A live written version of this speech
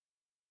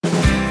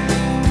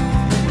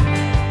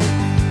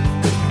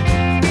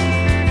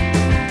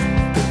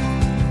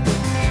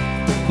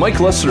Mike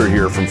Lessiter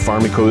here from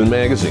Farm Equipment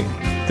Magazine.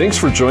 Thanks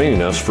for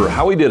joining us for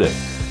How We Did It,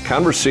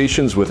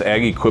 Conversations with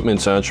Ag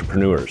Equipment's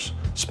Entrepreneurs,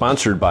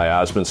 sponsored by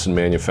Osmundson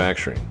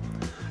Manufacturing.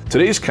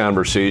 Today's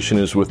conversation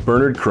is with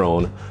Bernhard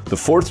Krohn, the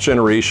fourth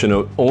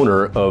generation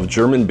owner of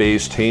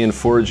German-based hay and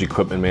forage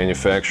equipment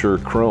manufacturer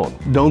Krohn.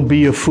 Don't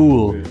be a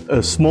fool.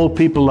 Small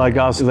people like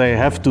us, they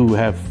have to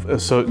have a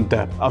certain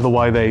depth.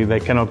 Otherwise they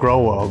cannot grow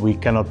or we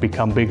cannot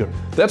become bigger.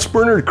 That's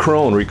Bernhard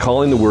Krohn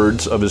recalling the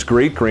words of his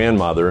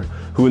great-grandmother,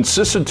 who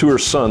insisted to her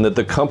son that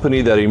the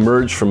company that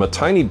emerged from a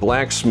tiny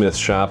blacksmith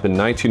shop in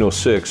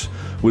 1906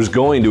 was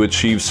going to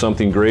achieve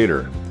something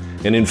greater.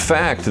 And in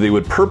fact, they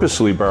would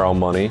purposely borrow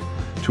money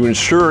to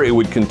ensure it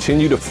would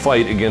continue to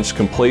fight against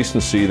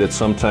complacency that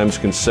sometimes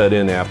can set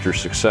in after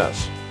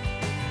success.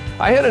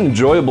 I had an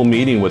enjoyable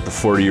meeting with the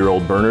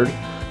 40-year-old Bernhard,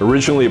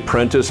 originally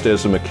apprenticed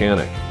as a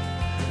mechanic.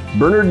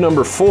 Bernhard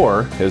number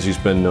 4, as he's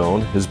been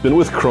known, has been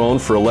with Krohn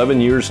for 11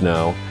 years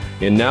now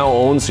and now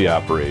owns the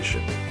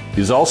operation.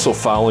 He's also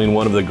following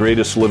one of the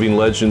greatest living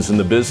legends in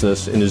the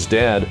business in his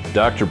dad,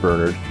 Dr.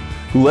 Bernhard,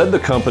 who led the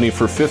company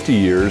for 50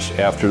 years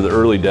after the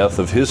early death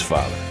of his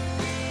father.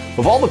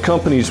 Of all the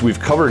companies we've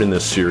covered in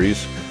this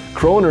series,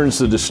 Krohn earns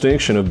the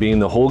distinction of being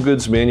the whole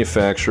goods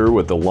manufacturer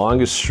with the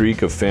longest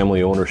streak of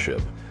family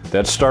ownership.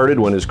 That started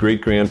when his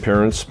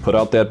great-grandparents put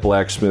out that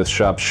blacksmith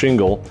shop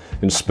shingle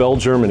in Spell,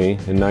 Germany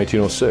in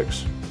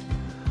 1906.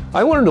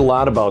 I learned a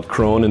lot about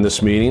Krohn in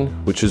this meeting,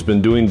 which has been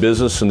doing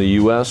business in the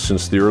U.S.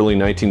 since the early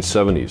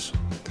 1970s.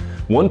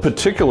 One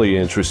particularly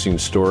interesting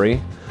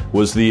story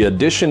was the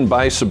addition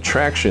by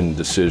subtraction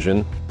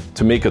decision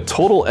to make a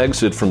total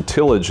exit from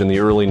tillage in the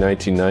early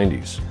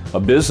 1990s, a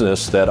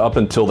business that up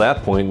until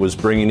that point was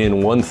bringing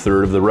in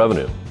 1/3 of the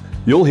revenue.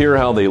 You'll hear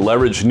how they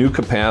leveraged new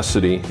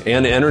capacity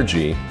and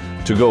energy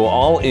to go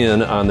all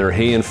in on their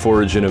hay and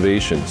forage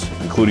innovations,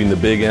 including the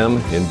Big M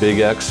and Big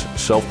X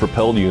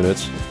self-propelled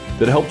units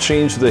that helped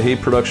change the hay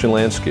production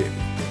landscape.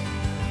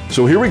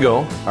 So here we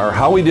go, our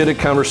How We Did It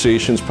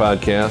Conversations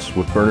podcast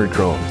with Bernhard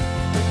Krohn.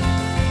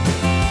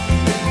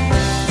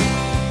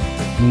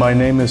 My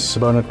name is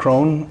Bernhard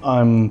Krohn.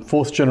 I'm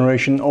fourth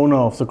generation owner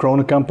of the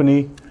Krohn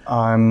company.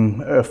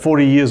 I'm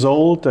 40 years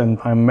old and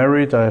I'm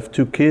married. I have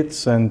 2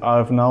 kids and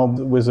I've now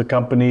with the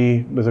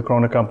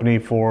Krohn company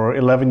for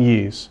 11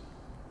 years.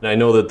 I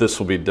know that this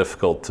will be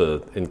difficult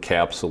to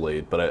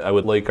encapsulate, but I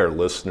would like our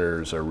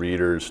listeners, our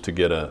readers, to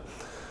get an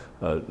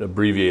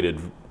abbreviated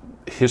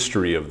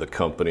history of the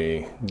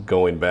company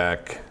going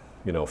back,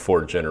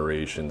 4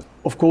 generations.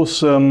 Of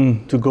course,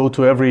 to go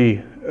to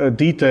every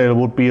detail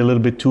would be a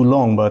little bit too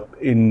long, but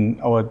in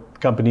our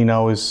company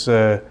now is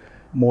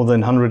more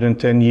than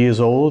 110 years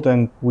old,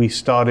 and we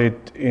started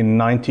in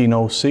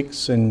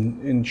 1906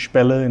 in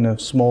Spelle, in a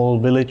small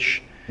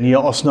village near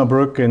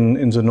Osnabrück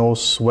in the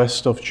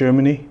northwest of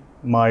Germany.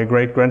 My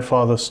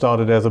great-grandfather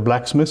started as a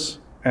blacksmith,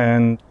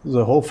 and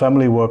the whole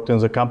family worked in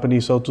the company,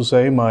 so to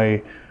say.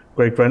 My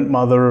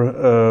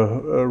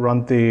great-grandmother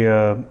ran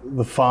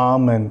the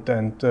farm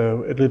and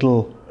a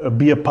little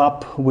beer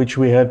pub which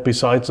we had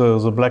besides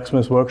the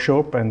blacksmith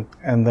workshop,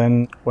 and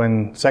then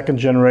when second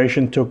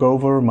generation took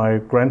over, my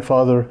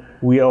grandfather,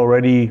 we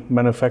already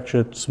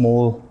manufactured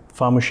small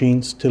farm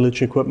machines,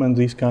 tillage equipment,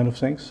 these kind of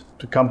things.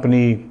 The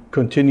company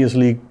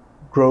continuously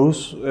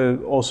grows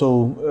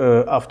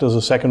also after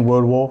the Second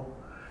World War,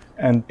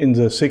 and in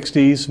the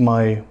 60s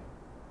my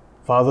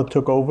father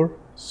took over,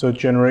 third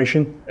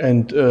generation,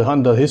 and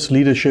under his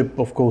leadership,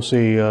 of course,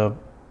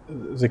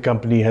 the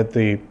company had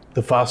the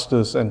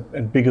fastest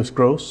and biggest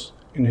growth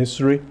in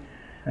history.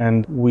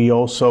 And we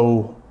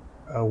also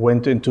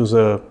went into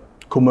the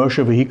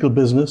commercial vehicle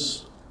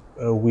business.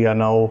 We are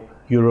now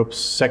Europe's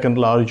second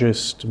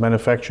largest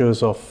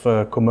manufacturers of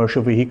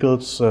commercial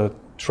vehicles,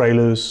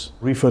 trailers,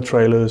 reefer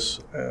trailers,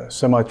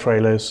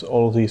 semi-trailers,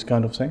 all of these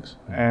kind of things.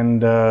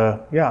 And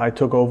I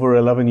took over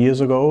 11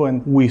 years ago,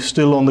 and we're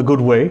still on the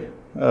good way.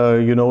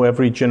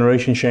 Every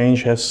generation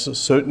change has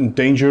certain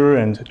danger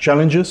and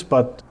challenges,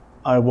 but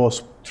I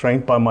was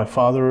trained by my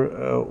father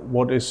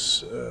what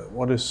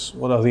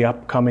are the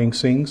upcoming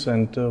things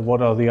and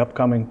what are the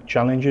upcoming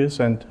challenges,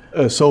 and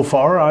so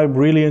far I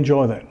really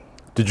enjoy that.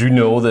 Did you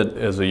know that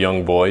as a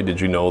young boy,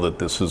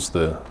 this is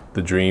the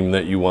dream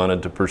that you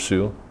wanted to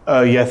pursue?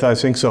 Yes, I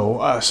think so.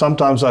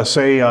 Sometimes I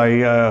say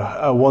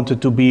I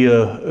wanted to be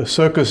a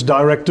circus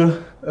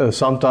director.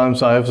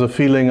 Sometimes I have the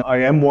feeling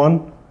I am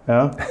one.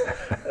 Yeah,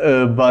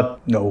 but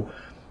no.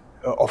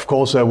 Of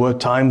course, there were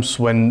times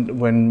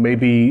when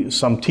maybe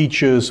some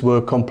teachers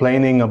were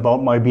complaining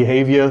about my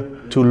behavior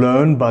to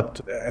learn, but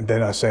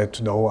then I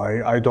said, no,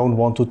 I don't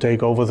want to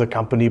take over the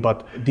company,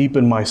 but deep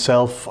in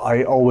myself,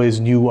 I always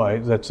knew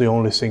that's the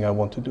only thing I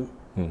want to do.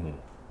 Mm-hmm.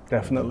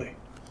 Definitely.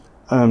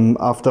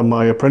 After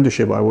my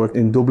apprenticeship, I worked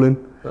in Dublin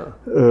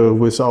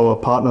with our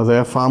partner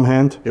there,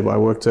 Farmhand. I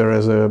worked there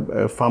as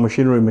a farm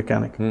machinery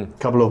mechanic. A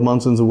couple of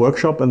months in the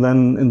workshop and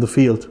then in the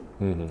field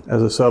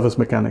as a service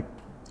mechanic.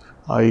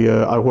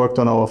 I worked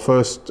on our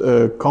first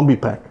combi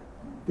pack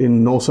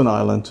in Northern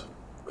Ireland,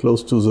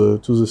 close to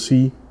the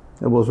sea.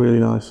 It was really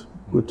nice,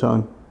 good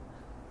time.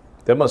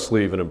 That must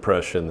leave an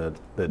impression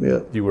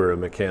that you were a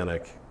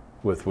mechanic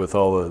with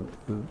all the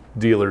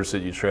dealers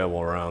that you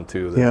travel around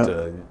to.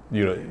 That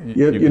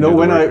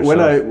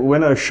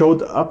when I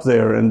showed up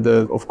there, and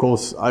of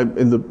course,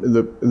 in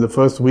the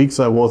first weeks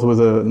I was with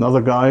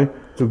another guy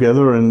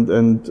together, and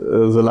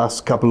the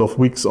last couple of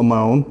weeks on my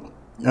own,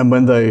 and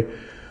when they,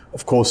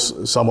 of course,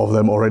 some of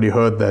them already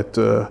heard that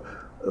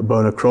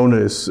Bernhard Krone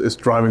is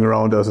driving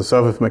around as a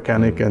service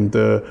mechanic, and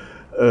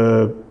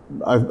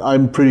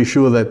I'm pretty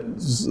sure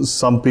that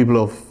some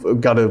people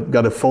have got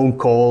a phone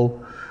call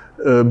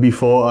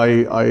before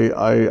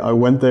I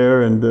went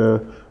there, and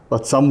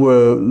but some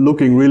were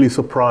looking really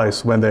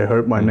surprised when they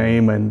heard my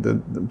name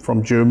and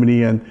from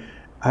Germany. And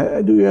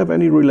do you have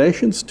any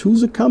relations to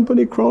the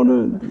company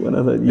Krone? When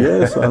I said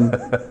yes,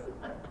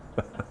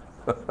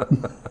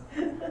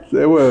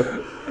 they were,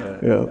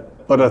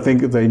 but I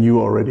think they knew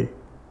already.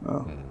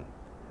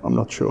 I'm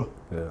not sure.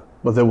 Yeah.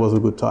 But that was a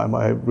good time.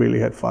 I really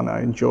had fun.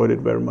 I enjoyed it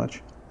very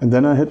much. And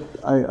then I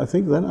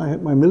think then I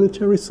had my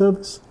military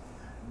service,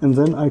 and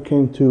then I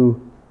came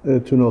to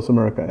North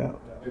America.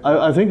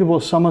 Yeah. I think it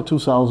was summer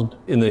 2000.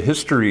 In the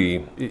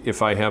history,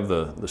 if I have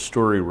the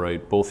story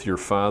right, both your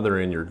father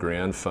and your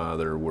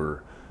grandfather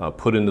were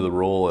put into the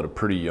role at a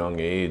pretty young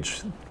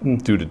age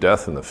due to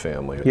death in the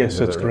family. Yes,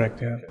 that's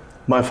correct. Yeah.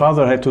 My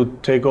father had to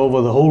take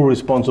over the whole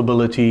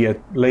responsibility at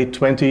late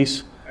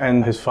 20s,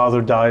 and his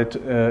father died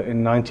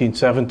in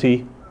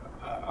 1970.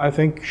 I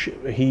think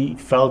he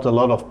felt a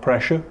lot of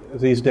pressure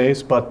these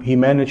days, but he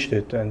managed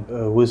it, and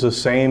with the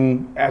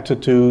same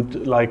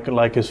attitude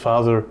like his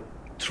father,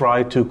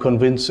 tried to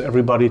convince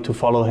everybody to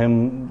follow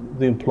him,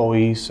 the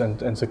employees and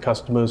the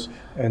customers.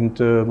 And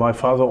my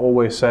father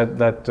always said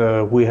that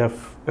we have,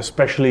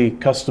 especially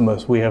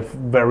customers, we have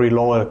very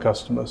loyal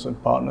customers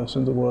and partners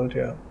in the world.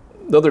 Yeah.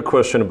 Another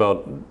question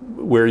about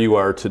where you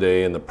are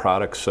today and the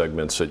product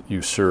segments that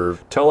you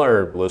serve. Tell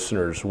our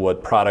listeners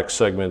what product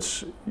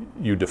segments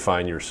you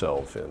define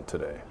yourself in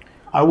today.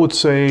 I would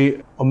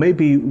say, or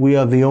maybe we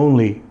are the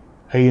only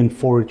hay and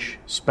forage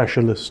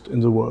specialist in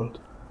the world.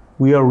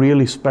 We are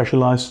really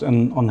specialized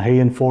on hay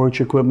and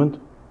forage equipment.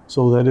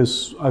 So that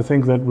is, I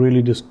think that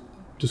really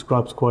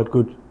describes quite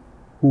good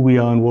who we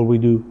are and what we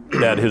do.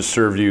 That has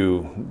served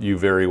you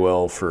very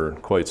well for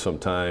quite some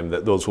time.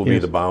 That those will be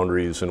the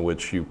boundaries in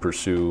which you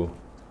pursue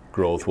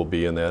growth will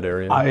be in that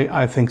area?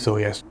 I think so,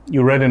 yes.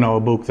 You read in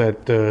our book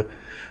that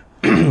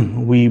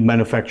we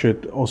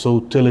manufactured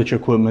also tillage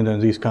equipment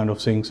and these kind of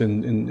things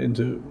in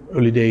the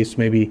early days,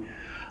 maybe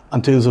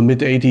until the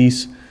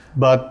mid-'80s.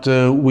 But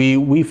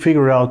we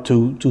figured out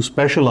to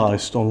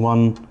specialize on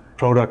one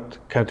product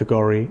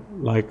category,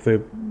 like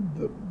the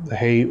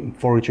hay and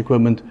forage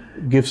equipment,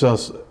 gives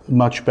us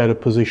much better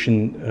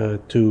position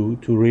to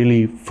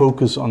really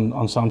focus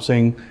on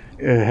something,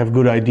 have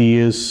good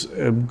ideas,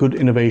 good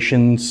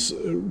innovations,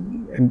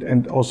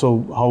 and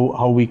also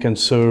how we can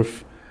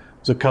serve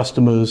the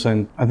customers.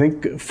 And I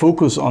think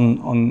focus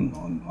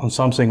on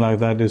something like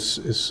that is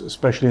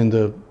especially in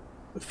the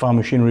farm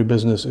machinery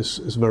business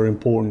is very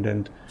important.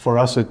 And for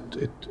us, it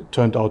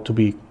turned out to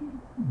be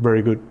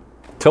very good.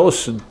 Tell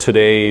us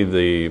today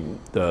the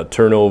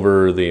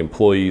turnover, the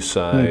employee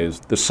size,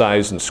 the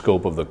size and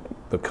scope of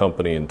the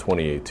company in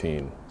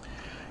 2018.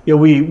 Yeah,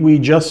 we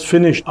just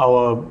finished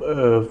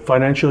our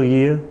financial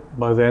year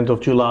by the end of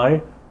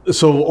July.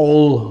 So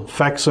all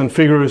facts and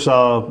figures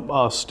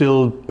are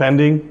still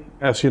pending,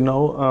 as you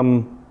know.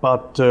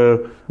 But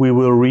we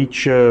will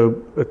reach a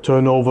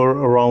turnover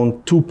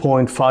around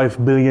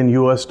 $2.5 billion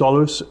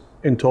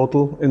in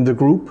total in the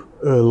group.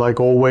 Like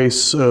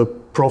always,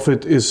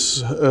 profit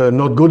is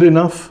not good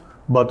enough,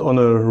 but on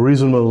a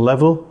reasonable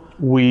level.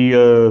 We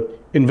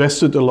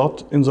invested a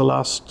lot in the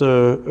last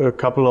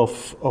couple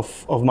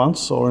of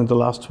months, or in the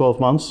last 12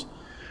 months.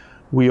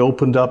 We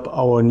opened up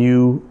our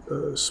new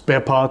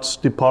spare parts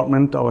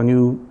department, our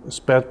new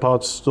spare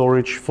parts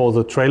storage for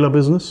the trailer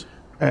business.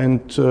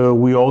 And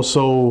we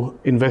also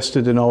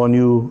invested in our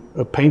new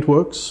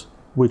paintworks,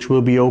 which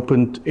will be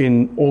opened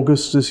in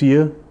August this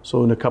year,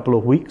 so in a couple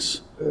of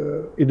weeks.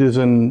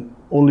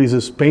 Only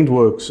this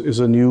paintworks is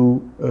a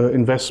new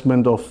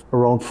investment of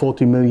around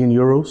 40 million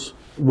euros,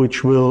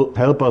 which will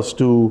help us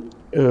to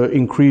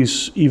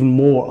increase even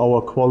more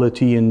our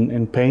quality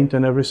in paint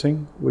and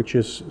everything, which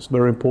is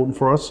very important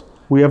for us.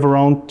 We have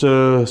around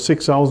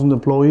 6,000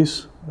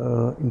 employees,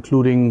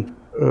 including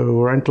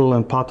rental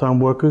and part-time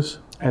workers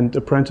and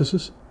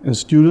apprentices and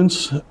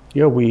students.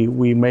 Yeah,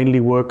 we mainly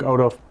work out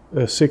of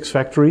 6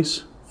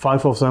 factories.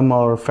 5 of them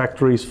are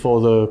factories for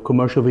the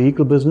commercial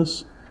vehicle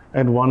business,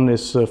 and 1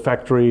 is a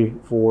factory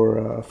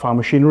for farm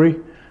machinery.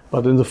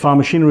 But in the farm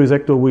machinery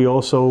sector, we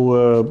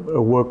also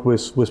work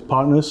with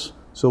partners.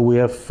 So we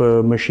have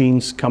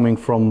machines coming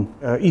from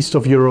east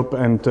of Europe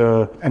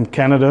and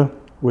Canada,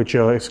 which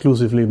are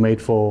exclusively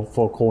made for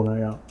Krone.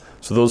 Yeah.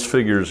 So those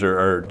figures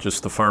are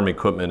just the farm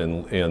equipment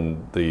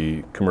and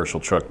the commercial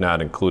truck,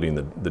 not including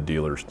the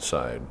dealer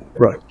side.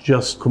 Right,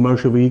 just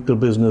commercial vehicle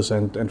business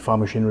and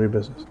farm machinery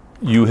business.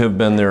 You have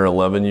been there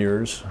 11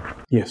 years?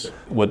 Yes.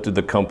 What did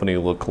the company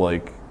look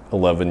like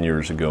 11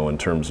 years ago in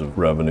terms of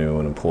revenue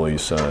and employee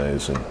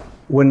size?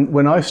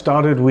 When I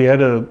started, we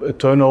had a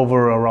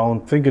turnover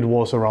around, I think it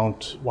was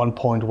around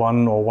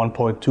 1.1 or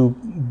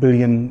 1.2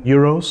 billion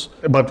euros.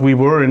 But we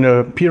were in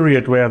a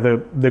period where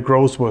the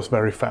growth was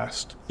very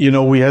fast.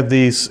 We had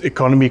this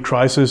economy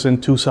crisis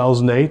in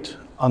 2008.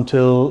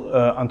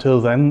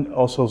 Until then,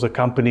 also the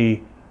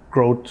company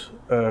growth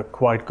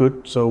quite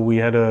good. So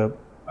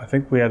I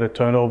think we had a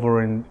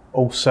turnover in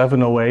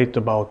 07, 08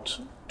 about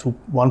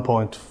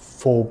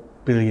 1.4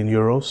 billion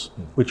euros,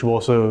 which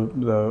was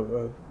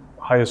the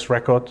highest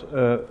record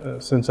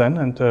since then.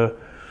 And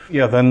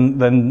then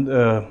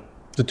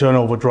the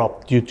turnover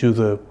dropped due to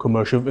the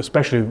commercial,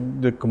 especially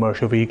the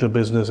commercial vehicle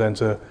business and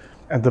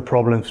the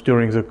problems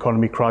during the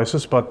economy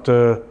crisis. But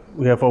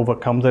we have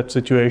overcome that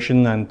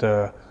situation, and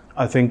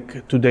I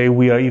think today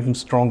we are even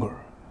stronger.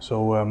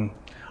 So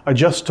I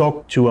just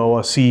talked to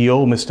our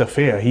CEO, Mr.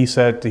 Fair. He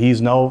said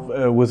he's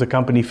now with the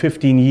company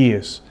 15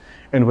 years.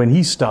 And when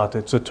he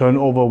started, the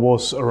turnover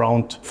was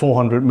around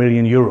 400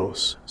 million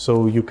euros.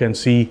 So you can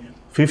see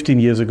 15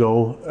 years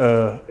ago,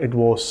 it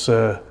was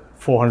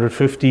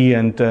 450,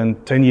 and then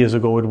 10 years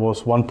ago, it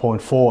was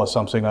 1.4 or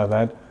something like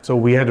that. So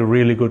we had a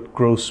really good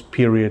growth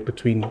period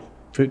between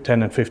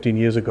 10 and 15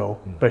 years ago,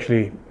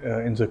 especially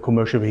in the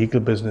commercial vehicle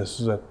business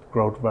that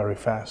grew very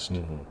fast.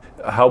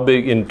 Mm-hmm. How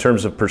big, in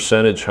terms of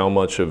percentage, how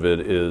much of it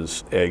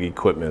is ag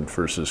equipment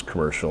versus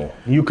commercial?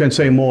 You can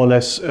say more or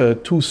less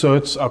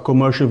 2/3 are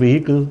commercial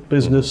vehicle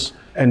business,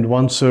 and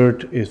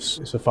 1/3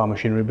 is a farm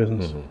machinery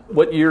business. Mm-hmm.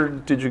 What year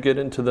did you get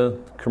into the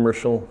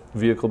commercial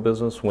vehicle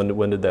business?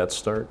 When did that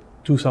start?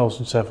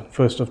 2007,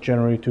 1st of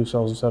January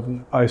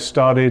 2007. I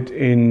started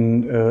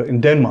in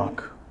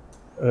Denmark,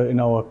 in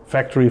our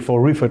factory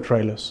for reefer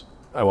trailers.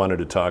 I wanted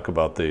to talk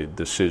about the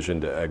decision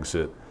to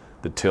exit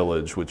the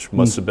tillage, which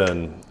must have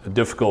been a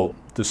difficult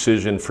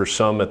decision for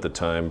some at the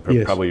time,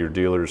 Yes. Probably your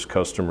dealers,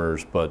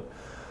 customers, but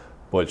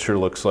boy, it sure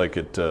looks like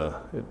it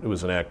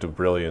was an act of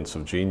brilliance,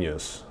 of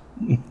genius.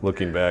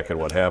 Looking back at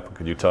what happened,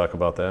 could you talk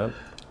about that?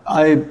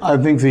 I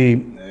think the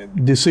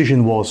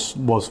decision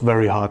was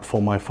very hard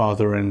for my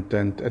father and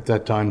at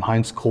that time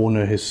Heinz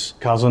Krone, his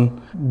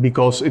cousin,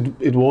 because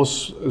it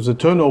was, the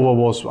turnover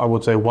was, I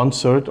would say,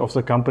 1/3 of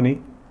the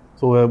company,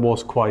 so that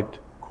was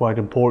quite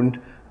important.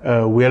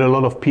 We had a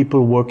lot of people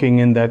working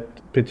in that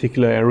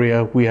particular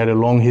area. We had a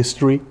long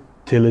history.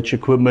 Tillage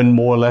equipment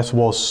more or less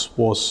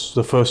was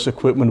the first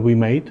equipment we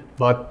made,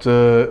 but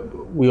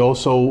we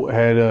also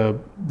had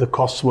the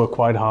costs were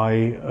quite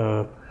high.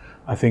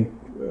 I think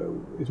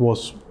it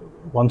was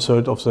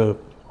 1/3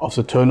 of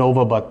the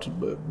turnover, but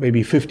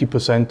maybe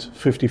 50%,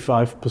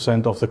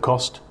 55% of the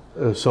cost.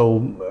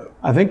 So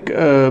I think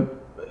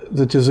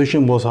the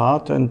decision was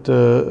hard, and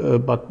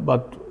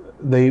but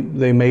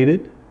they made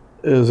it.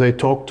 They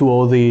talked to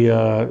all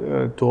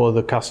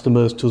the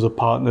customers, to the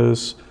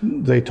partners.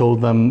 They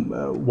told them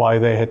why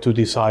they had to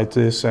decide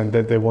this, and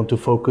that they want to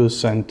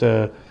focus, and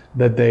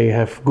that they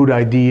have good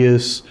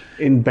ideas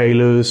in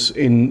balers,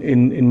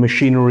 in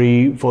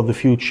machinery for the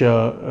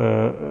future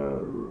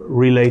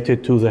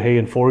related to the hay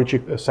and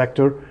forage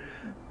sector.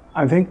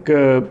 I think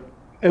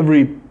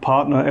every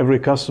partner, every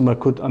customer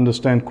could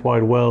understand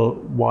quite well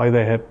why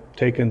they had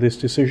taken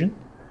this decision.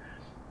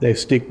 They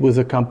stick with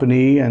the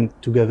company, and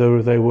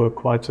together they were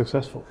quite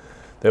successful.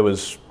 That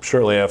was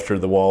shortly after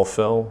the wall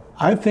fell?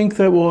 I think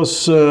that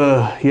was,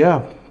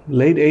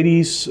 late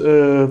 80s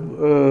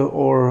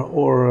or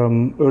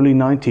early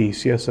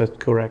 90s. Yes, that's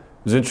correct.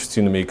 It was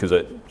interesting to me because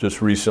I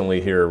just recently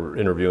here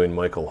interviewing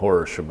Michael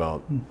Horsch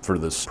for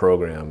this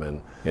program,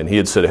 and he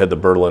had said had the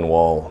Berlin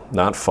Wall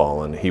not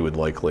fallen, he would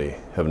likely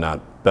have not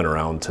been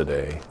around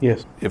today.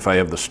 Yes. If I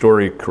have the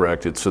story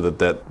correct, it's so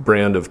that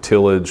brand of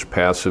tillage,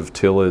 passive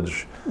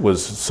tillage,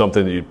 was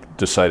something that you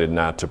decided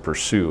not to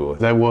pursue.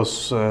 That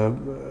was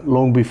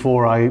long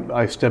before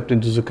I stepped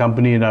into the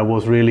company, and I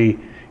was really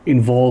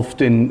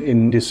involved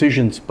in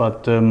decisions.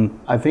 But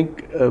I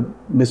think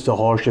Mr.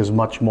 Horsch is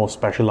much more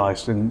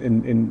specialized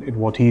in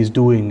what he's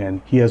doing,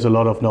 and he has a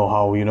lot of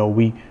know-how.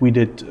 We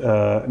did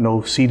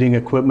no seeding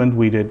equipment,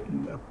 we did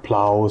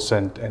plows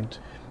and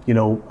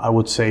I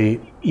would say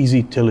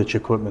easy tillage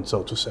equipment,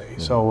 so to say.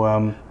 Mm-hmm.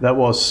 So that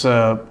was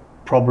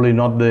probably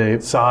not the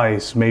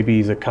size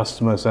maybe the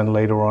customers and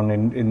later on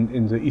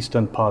in the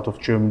eastern part of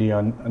Germany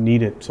are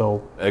needed.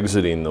 So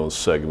exiting those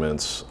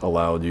segments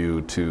allowed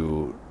you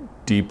to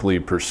deeply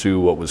pursue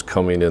what was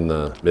coming in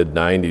the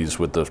mid-90s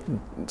with the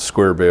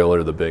square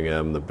baler, the Big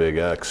M, the Big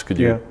X. Could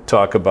you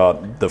talk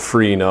about the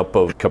freeing up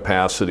of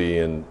capacity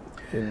and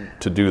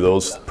to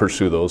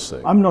pursue those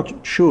things? I'm not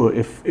sure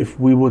if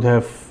we would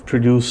have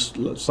produced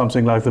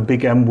something like the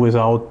Big M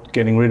without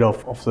getting rid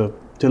of the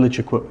tillage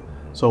equipment.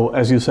 So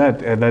as you said,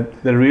 that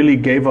really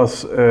gave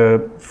us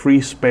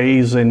free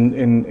space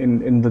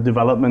in the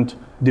development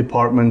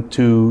department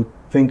to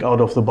think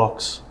out of the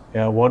box.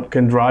 What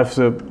can drive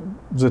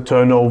the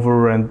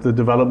turnover and the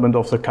development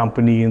of the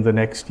company in the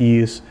next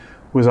years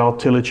without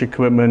tillage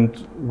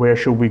equipment? Where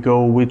should we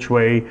go? Which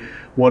way?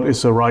 What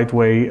is the right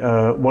way?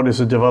 What is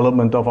the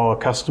development of our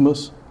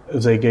customers? Are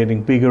they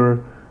getting bigger?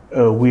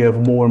 We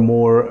have more and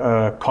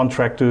more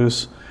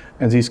contractors,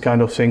 and these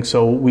kind of things.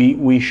 So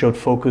we should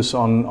focus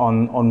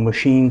on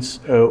machines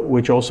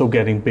which also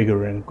getting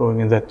bigger and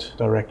going in that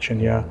direction.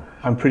 Yeah,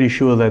 I'm pretty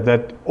sure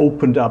that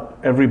opened up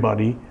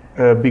everybody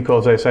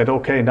because they said,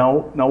 okay,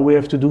 now we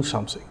have to do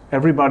something.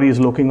 Everybody is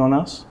looking on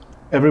us.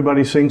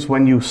 Everybody thinks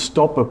when you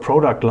stop a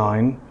product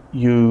line,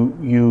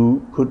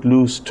 you could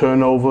lose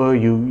turnover,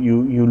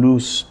 you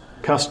lose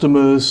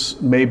customers,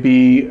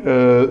 maybe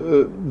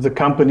the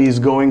company is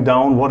going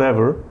down,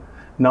 whatever.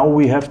 Now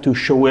we have to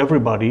show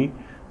everybody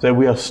that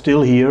we are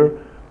still here,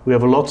 we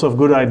have lots of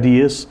good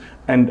ideas,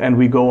 and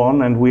we go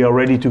on and we are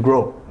ready to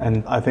grow.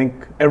 And I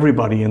think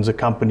everybody in the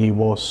company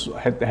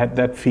had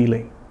that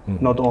feeling,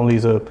 not only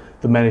the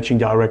managing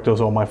directors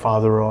or my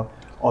father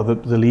or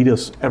the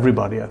leaders,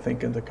 everybody, I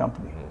think, in the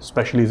company,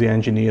 especially the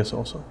engineers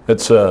also.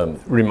 It's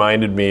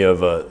reminded me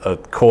of a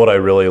quote I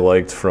really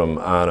liked from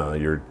Anna,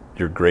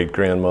 your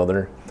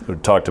great-grandmother, who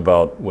talked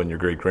about when your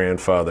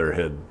great-grandfather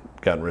had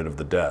gotten rid of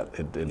the debt.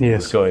 It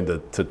Yes. was going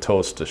to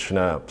toast a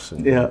schnapps.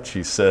 And Yeah.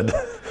 she said,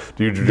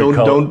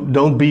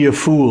 Don't be a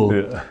fool.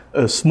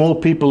 Yeah. Small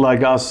people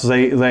like us,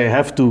 they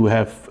have to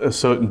have a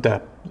certain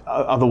debt.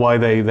 Otherwise,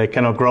 they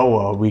cannot grow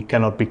or we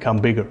cannot become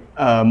bigger.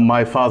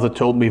 My father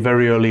told me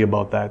very early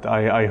about that.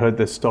 I heard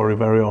this story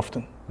very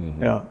often.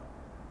 Mm-hmm. Yeah.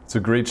 It's a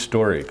great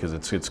story because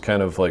it's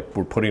kind of like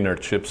we're putting our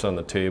chips on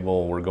the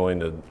table. We're going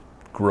to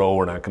grow.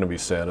 We're not going to be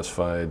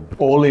satisfied.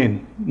 All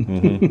in.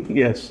 Mm-hmm.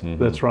 Yes,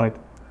 Mm-hmm. that's right.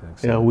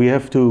 Excellent. Yeah, we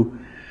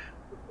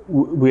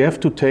have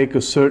to take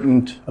a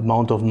certain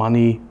amount of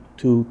money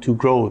to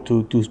grow,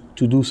 to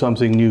do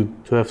something new,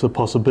 to have the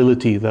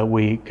possibility that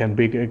we can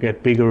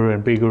get bigger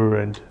and bigger,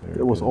 and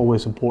it was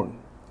always important.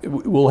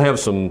 We'll have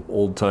some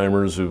old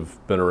timers who've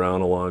been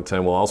around a long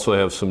time. We'll also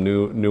have some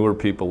newer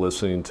people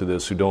listening to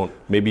this who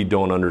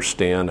don't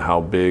understand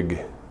how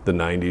big the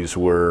 90s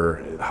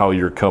were, how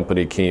your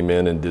company came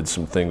in and did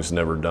some things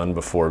never done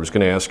before. I was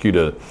going to ask you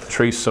to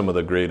trace some of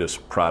the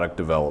greatest product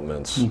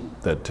developments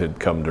that had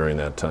come during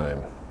that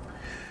time.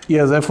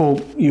 Yeah, therefore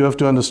you have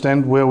to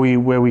understand where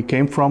we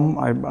came from.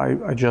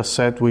 I just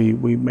said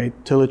we made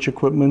tillage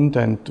equipment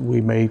and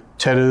we made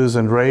tedders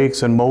and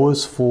rakes and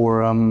mowers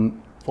for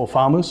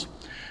farmers.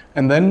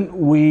 And then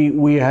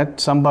we had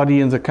somebody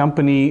in the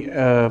company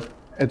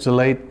at the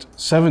late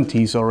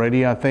 70s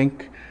already, I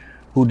think,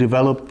 who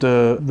developed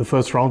the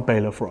first round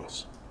baler for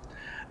us.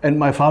 And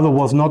my father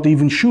was not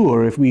even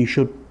sure if we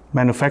should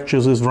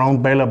manufacture this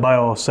round baler by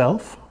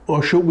ourselves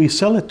or should we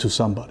sell it to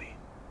somebody.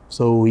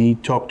 So he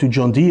talked to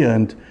John Deere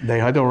and they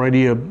had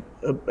already a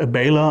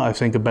baler, I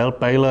think a belt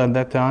baler at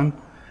that time.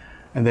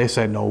 And they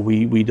said, no,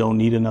 we don't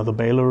need another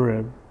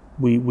baler.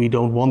 We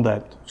don't want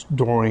that,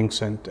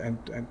 drawings and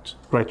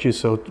scratches.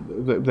 So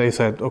they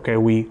said, okay,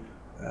 we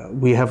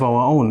have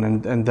our own.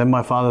 And then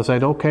my father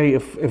said, okay,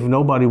 if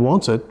nobody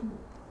wants it,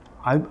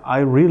 I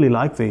really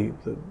like the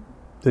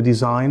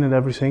design and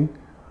everything.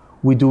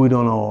 We do it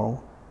on our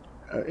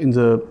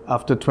own.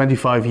 After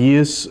 25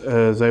 years,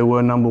 they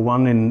were number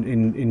one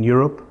in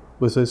Europe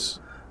with this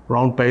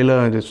round baler,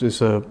 and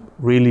it's a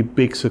really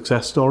big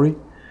success story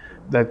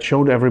that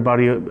showed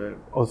everybody,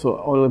 also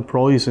all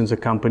employees in the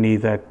company,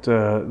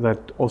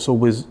 that also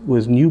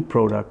with new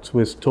products,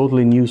 with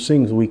totally new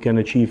things, we can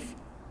achieve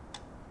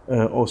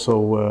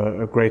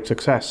also a great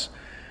success.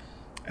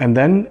 And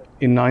then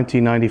in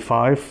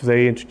 1995,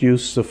 they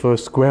introduced the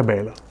first square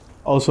baler.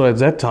 Also at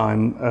that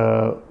time,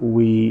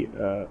 we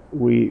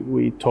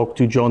talked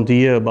to John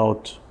Deere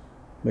about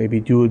maybe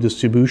dual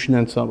distribution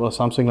or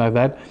something like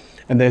that.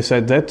 And they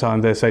said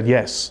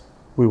yes,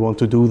 we want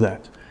to do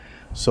that.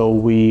 So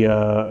we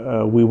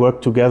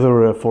worked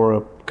together for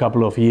a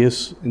couple of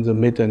years in the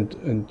mid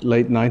and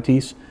late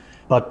 90s,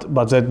 but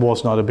that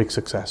was not a big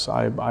success.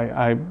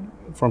 I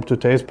from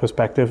today's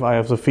perspective, I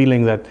have the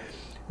feeling that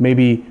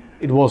maybe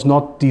it was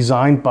not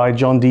designed by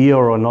John Deere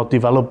or not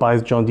developed by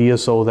John Deere,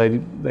 so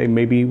they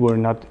maybe were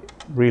not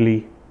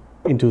really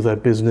into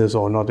that business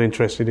or not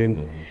interested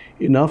in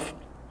enough.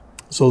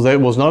 So that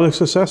was not a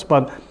success,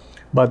 but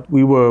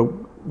we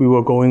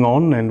were going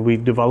on and we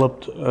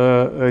developed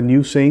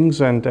new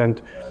things,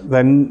 and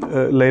then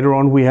later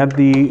on we had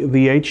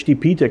the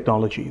HDP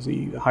technology,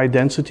 the high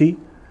density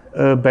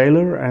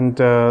baler, and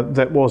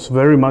that was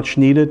very much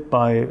needed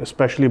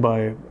especially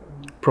by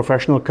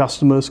professional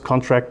customers,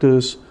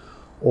 contractors,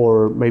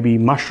 or maybe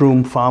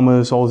mushroom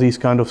farmers, all these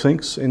kind of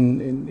things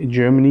in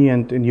Germany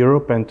and in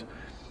Europe. And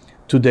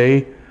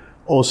today,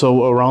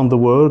 also around the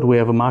world, we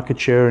have a market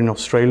share in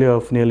Australia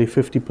of nearly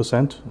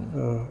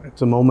 50%. At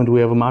the moment,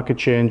 we have a market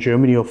share in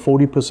Germany of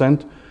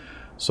 40%.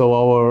 So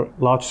our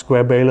large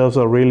square balers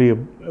are really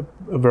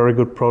a very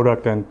good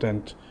product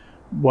and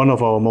one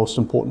of our most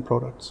important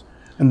products.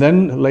 And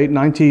then late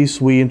 90s,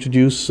 we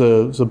introduced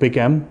the Big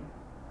M,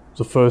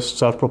 the first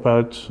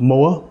self-propelled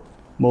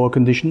mower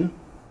conditioner.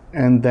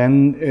 And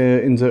then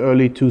in the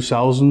early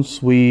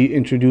 2000s, we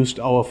introduced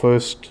our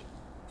first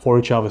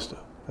forage harvester,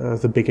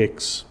 the Big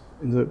X.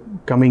 In the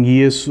coming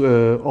years,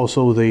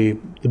 also the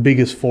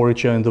biggest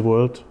forager in the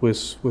world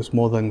with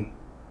more than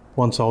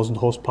 1,000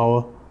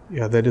 horsepower.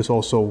 yeah, that is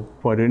also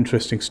quite an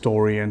interesting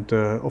story. And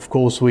of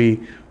course, we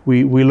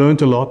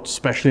learned a lot,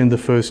 especially in the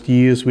first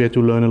years. We had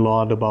to learn a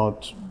lot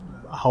about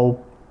how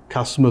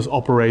customers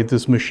operate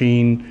this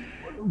machine,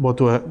 what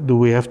do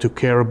we have to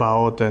care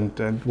about,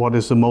 and what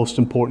is the most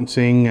important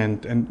thing,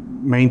 and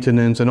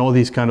maintenance and all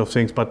these kind of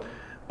things. But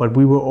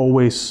we were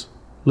always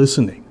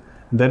listening.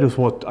 And that is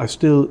what I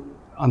still,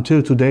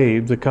 until today,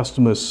 the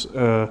customers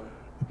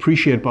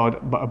appreciate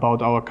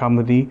about our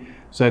company,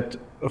 that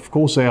of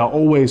course there are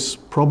always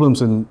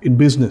problems in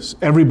business.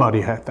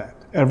 Everybody had that.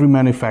 Every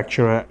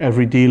manufacturer,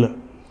 every dealer.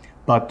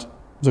 But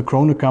the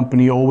Krone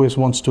company always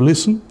wants to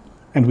listen,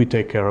 and we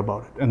take care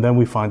about it. And then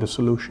we find a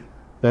solution.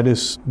 That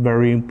is a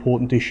very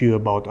important issue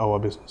about our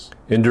business.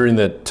 And during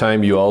that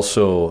time, you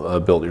also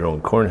built your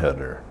own corn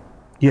header.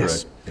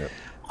 Yes. Yeah.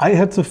 I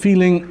had the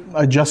feeling,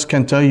 I just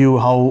can tell you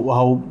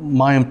how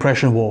my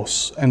impression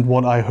was and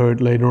what I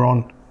heard later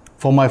on.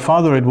 For my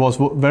father, it was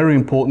very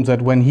important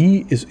that when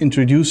he is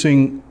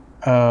introducing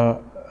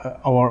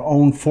our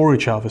own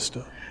forage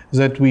harvester,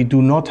 that we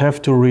do not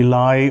have to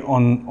rely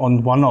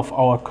on one of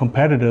our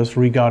competitors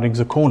regarding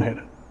the corn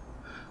header.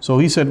 So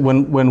he said,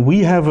 when we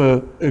have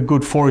a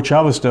good forage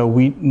harvester,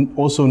 we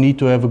also need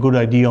to have a good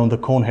idea on the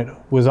corn header.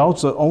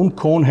 Without the own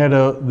corn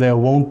header, there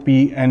won't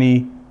be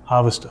any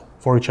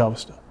forage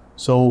harvester.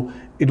 So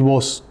it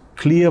was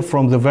clear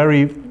from the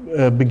very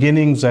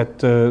beginning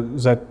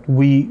that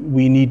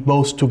we need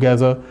both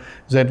together,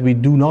 that we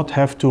do not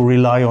have to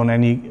rely on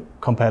any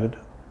competitor,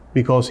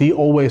 because he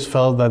always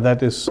felt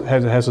that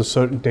has a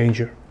certain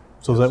danger.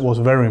 So that was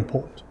very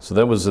important. So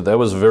that was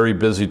a very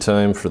busy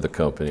time for the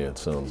company, it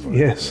sounds like.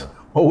 Yes. Yeah.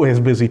 Always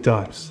busy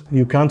times.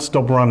 You can't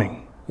stop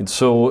running. And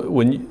so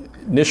when you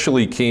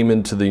initially came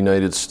into the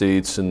United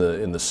States in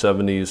the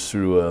 70s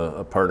through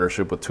a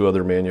partnership with two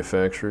other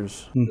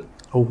manufacturers?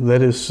 Oh,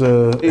 that is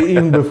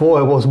even before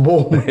I was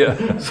born.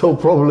 Yeah. So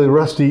probably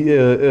Rusty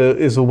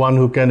is the one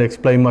who can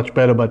explain much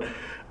better. But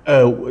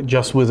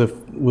just with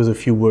a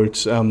few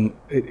words,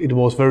 it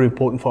was very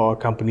important for our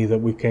company that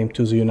we came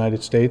to the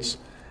United States.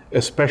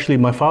 Especially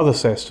my father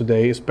says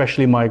today,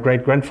 especially my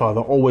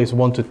great-grandfather always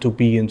wanted to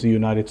be in the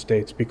United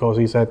States, because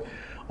he said,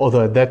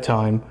 although at that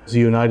time, the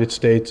United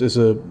States is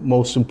the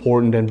most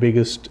important and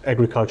biggest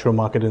agricultural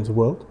market in the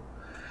world.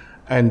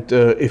 And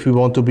if we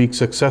want to be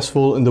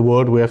successful in the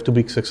world, we have to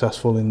be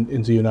successful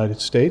in the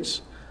United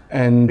States.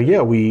 And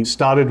yeah, we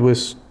started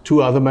with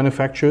two other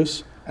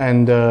manufacturers,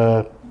 and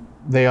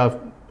they are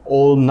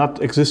all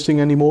not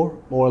existing anymore,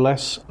 more or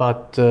less.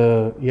 But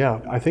yeah,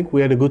 I think we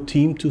had a good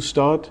team to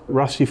start.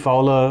 Rusty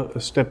Fowler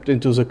stepped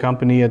into the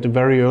company at a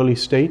very early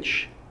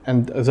stage,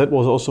 and that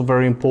was also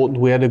very important.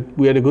 We had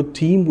a good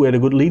team, we had a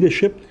good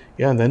leadership.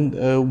 Yeah, and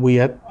then we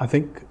had, I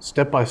think,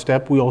 step by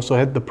step, we also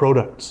had the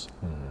products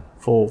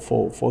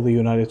for the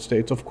United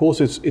States. Of course,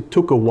 it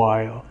took a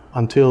while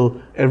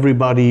until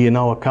everybody in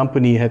our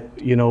company had,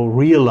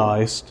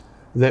 realized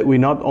that we're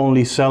not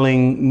only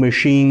selling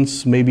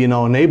machines maybe in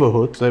our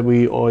neighborhood, that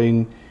we are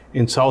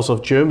in south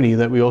of Germany,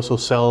 that we also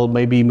sell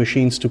maybe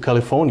machines to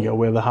California,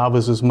 where the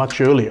harvest is much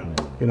earlier.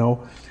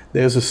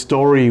 There's a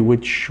story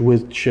which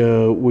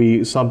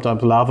we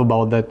sometimes laugh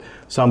about, that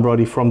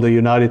somebody from the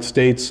United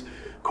States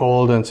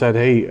called and said,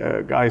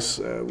 "Hey guys,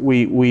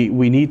 we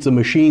need the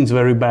machines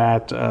very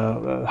bad.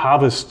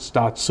 Harvest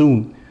starts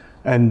soon."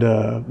 And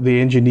the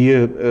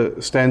engineer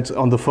stands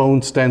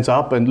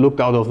up and looked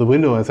out of the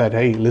window and said,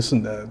 "Hey,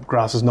 listen, the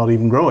grass is not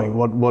even growing.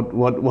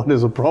 What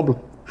is the problem?"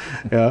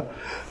 Yeah,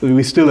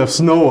 we still have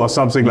snow or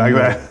something like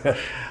that.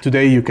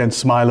 Today you can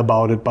smile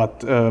about it,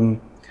 but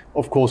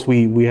of course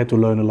we had to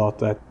learn a lot,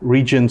 that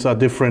regions are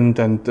different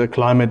and the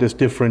climate is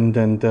different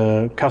and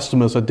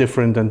customers are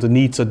different and the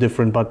needs are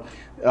different. But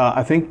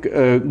I think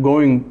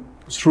going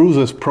through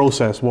this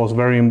process was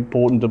very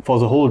important for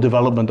the whole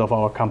development of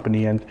our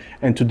company.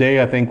 And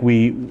today I think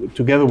we,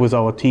 together with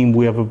our team,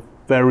 we have a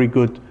very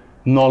good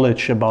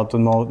knowledge about the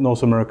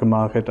North American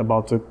market,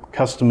 about the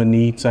customer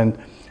needs,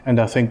 and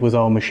I think with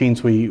our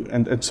machines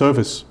and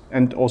service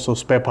and also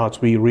spare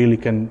parts, we really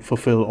can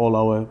fulfill all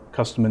our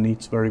customer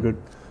needs very good.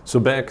 So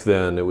back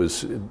then it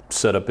was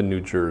set up in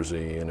New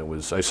Jersey, and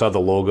I saw the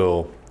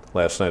logo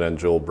last night on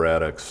Joel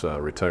Braddock's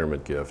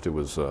retirement gift. It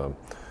was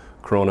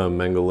Krone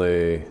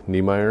Mengele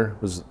Niemeyer.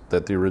 Was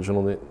that the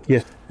original name?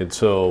 Yes. And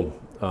so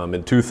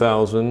in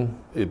 2000,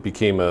 it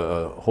became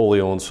a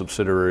wholly owned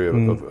subsidiary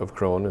of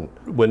Krone.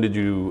 And when did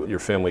your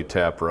family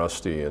tap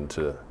Rusty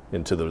into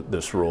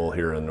this role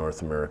here in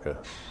North America?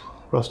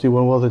 Rusty,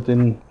 when was it?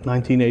 In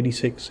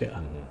 1986, yeah.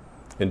 Mm-hmm.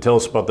 And tell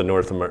us about the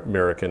North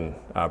American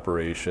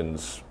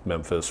operations,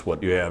 Memphis,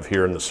 what you have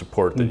here and the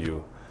support that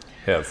you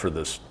have for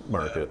this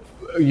market.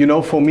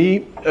 For me,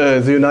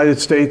 the United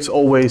States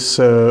always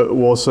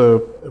was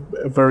a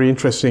very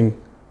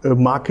interesting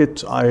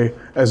market.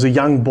 As a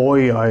young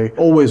boy, I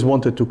always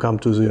wanted to come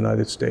to the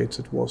United States.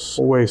 It was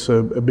always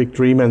a big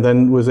dream. And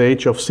then with the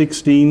age of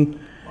 16,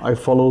 I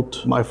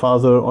followed my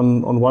father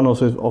on one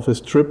of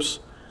his trips.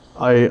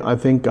 I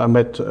think I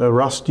met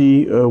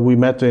Rusty. We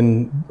met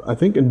in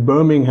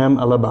Birmingham,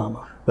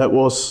 Alabama. That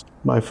was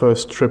my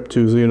first trip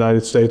to the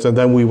United States. And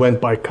then we went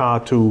by car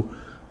to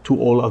to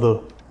all other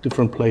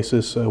different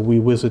places. We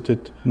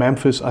visited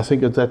Memphis. I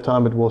think at that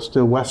time it was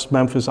still West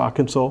Memphis,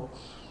 Arkansas.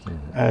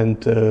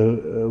 And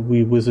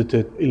we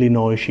visited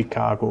Illinois,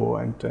 Chicago,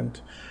 and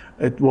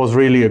it was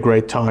really a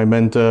great time.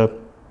 And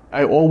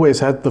I always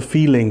had the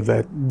feeling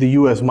that the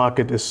US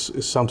market is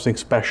something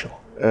special.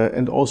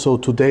 And also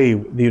today,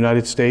 the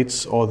United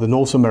States, or the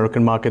North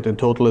American market in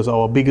total, is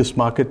our biggest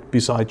market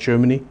beside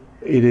Germany.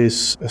 It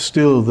is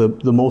still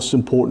the most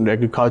important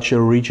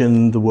agricultural region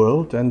in the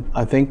world. And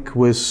I think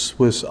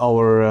with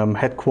our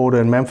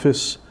headquarters in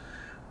Memphis,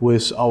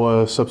 with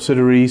our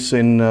subsidiaries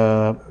in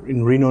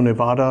Reno,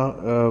 Nevada,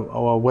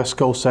 our West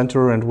Coast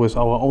Center, and with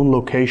our own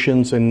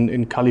locations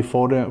in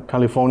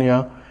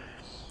California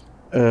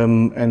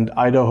and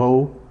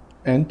Idaho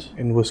and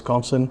in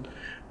Wisconsin,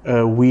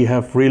 we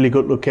have really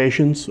good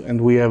locations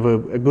and we have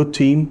a good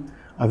team.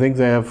 I think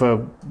they have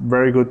a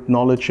very good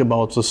knowledge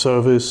about the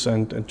service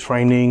and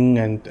training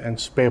and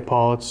spare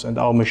parts, and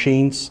our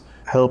machines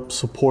help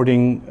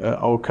supporting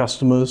our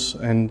customers.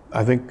 And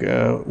I think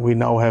we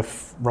now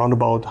have around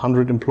about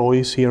 100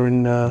 employees here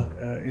in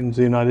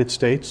the United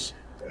States,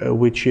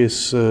 which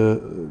is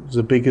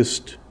the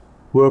biggest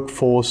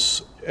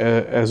workforce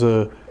as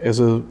a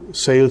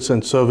sales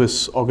and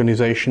service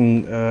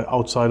organization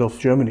outside of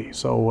Germany.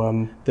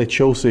 So that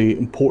shows the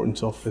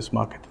importance of this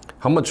market.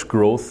 How much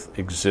growth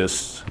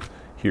exists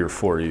here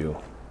for you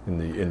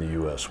in the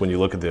U.S. when you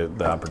look at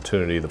the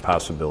opportunity, the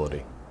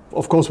possibility?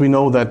 Of course, we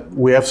know that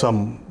we have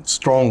some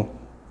strong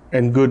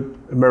and good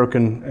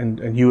American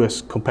and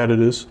U.S.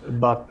 competitors,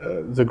 but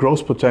the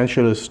growth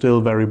potential is still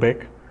very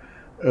big.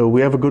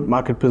 We have a good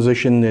market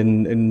position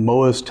in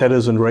mowers,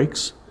 tedders, and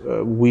rakes.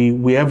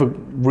 We have a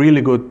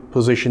really good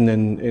position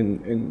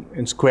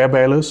in square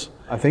balers.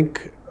 I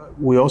think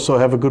we also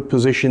have a good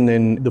position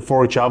in the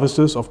forage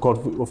harvesters. Of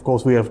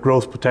course, we have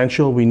growth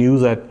potential. We knew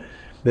that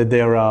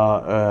there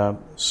are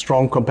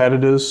strong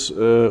competitors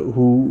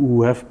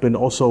who have been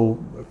also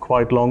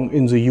quite long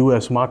in the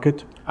U.S.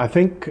 market. I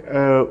think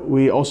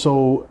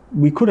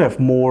we could have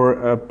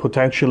more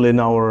potential in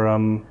our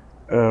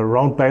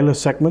round baler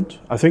segment.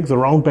 I think the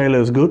round baler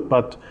is good,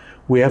 but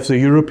we have the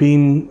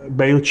European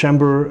bale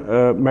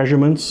chamber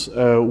measurements,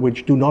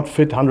 which do not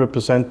fit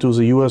 100% to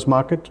the U.S.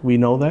 market. We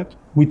know that.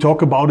 We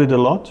talk about it a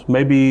lot.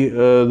 Maybe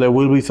there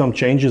will be some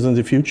changes in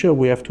the future.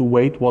 We have to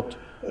wait what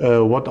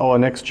our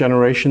next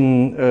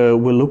generation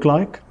will look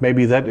like.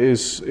 Maybe that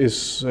is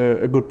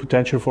a good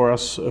potential for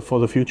us for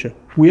the future.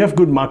 We have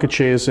good market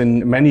shares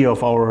in many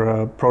of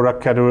our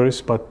product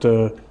categories, but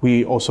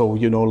we also,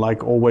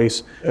 like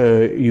always,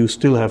 you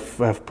still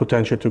have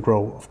potential to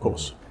grow, of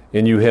course.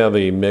 And you have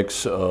a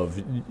mix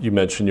of, you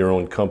mentioned your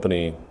own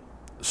company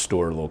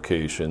store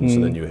locations,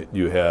 and then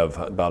you have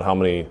about how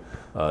many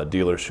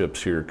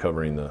dealerships here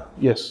covering the...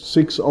 Yes,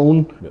 6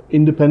 own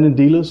independent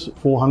dealers,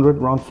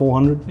 around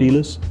 400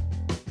 dealers.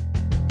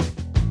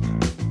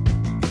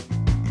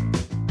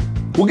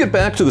 We'll get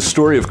back to the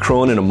story of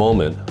Krone in a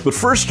moment, but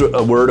first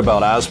a word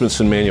about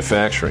Osmundson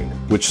Manufacturing,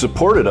 which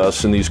supported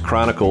us in these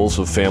chronicles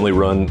of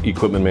family-run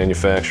equipment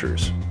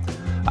manufacturers.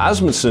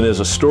 Osmundson has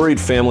a storied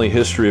family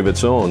history of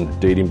its own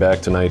dating back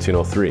to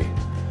 1903.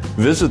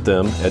 Visit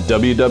them at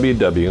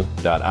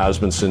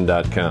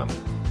www.osmundson.com.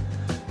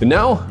 And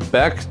now,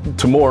 back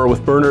to more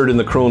with Bernhard and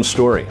the Krone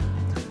story.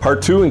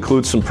 Part 2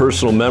 includes some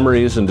personal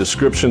memories and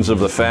descriptions of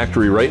the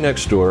factory right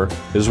next door,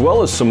 as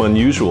well as some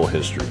unusual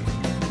history,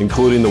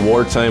 including the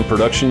wartime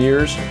production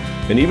years,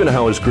 and even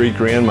how his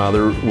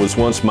great-grandmother was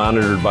once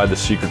monitored by the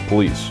secret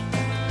police.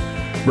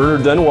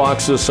 Bernhard then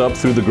walks us up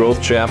through the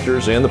growth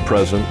chapters and the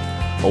present,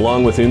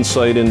 along with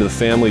insight into the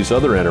family's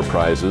other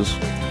enterprises,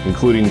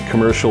 including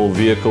commercial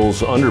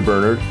vehicles under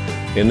Bernhard,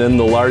 and then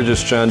the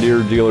largest John Deere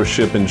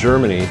dealership in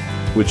Germany,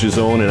 which is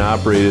owned and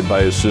operated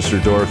by his sister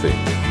Dorothy.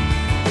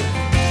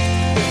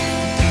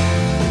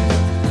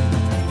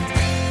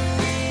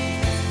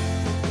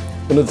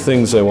 One of the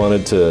things I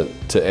wanted to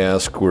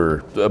ask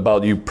were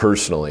about you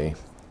personally.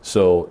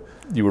 So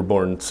you were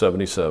born in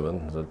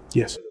 1977.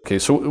 Yes. Okay,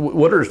 so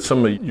what are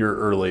some of your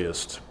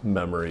earliest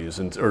memories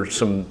or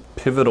some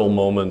pivotal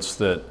moments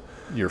that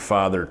your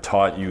father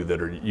taught you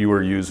that you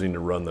are using to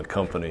run the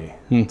company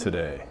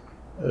today?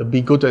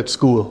 Be good at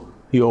school,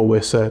 he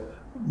always said.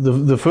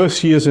 The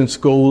first years in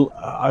school,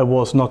 I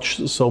was not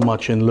so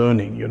much in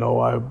learning.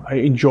 I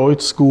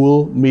enjoyed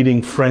school,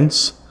 meeting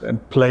friends, and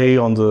play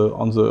on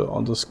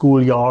the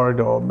schoolyard,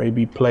 or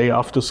maybe play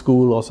after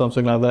school or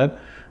something like that.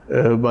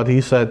 But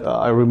he said,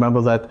 I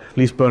remember that,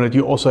 please, Bernhard,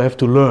 you also have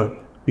to learn,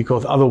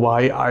 because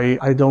otherwise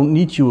I don't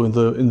need you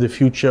in the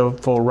future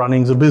for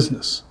running the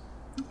business.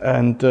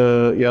 And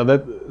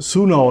that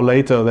sooner or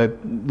later that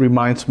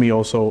reminds me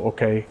also,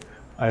 okay,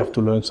 I have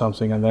to learn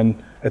something. And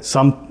then at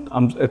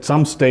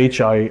some stage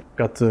I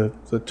got the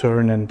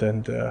turn, and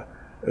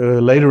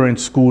later in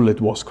school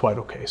it was quite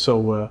okay.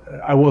 So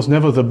I was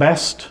never the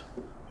best.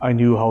 I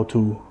knew how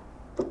to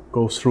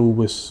go through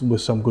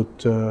with some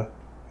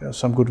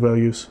good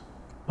values.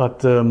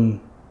 But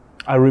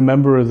I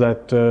remember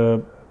that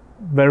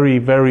very,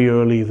 very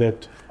early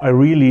that I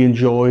really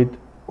enjoyed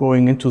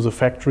going into the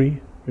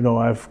factory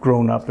I've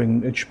grown up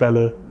in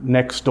Spelle,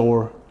 next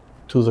door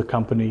to the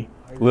company.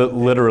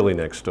 Literally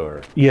next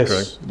door. Yes,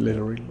 correct?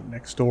 Literally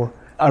next door.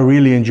 I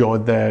really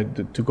enjoyed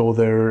that, to go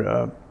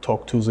there,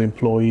 talk to the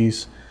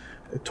employees,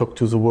 talk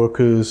to the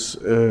workers,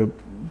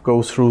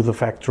 go through the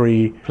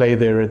factory, play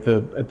there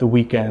at the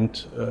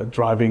weekend,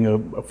 driving a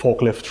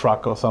forklift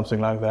truck or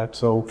something like that.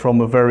 So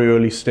from a very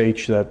early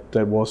stage,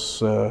 that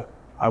was,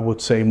 I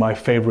would say, my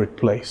favorite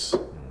place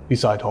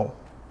beside home.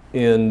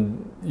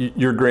 And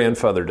your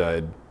grandfather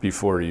died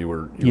before you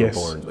were Yes.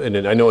 born.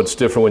 And I know it's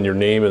different when your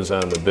name is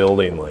on the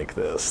building like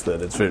this,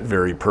 that it's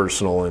very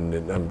personal, and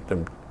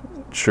I'm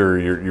sure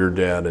your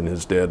dad and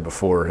his dad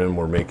before him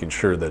were making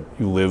sure that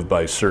you live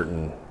by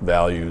certain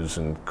values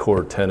and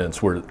core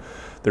tenets. Were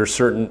there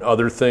certain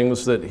other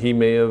things that he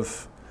may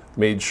have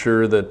made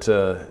sure that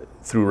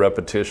through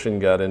repetition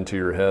got into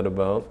your head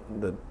about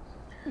that,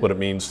 what it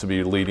means to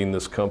be leading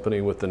this company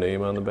with the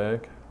name on the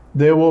back?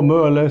 There were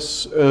more or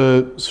less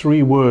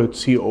 3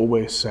 words he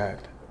always said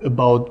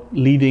about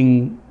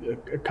leading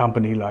a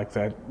company like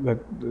that.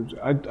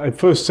 I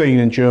first say it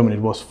in German,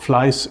 it was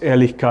Fleiß,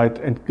 Ehrlichkeit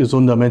and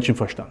gesunder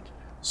Menschenverstand.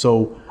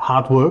 So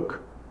hard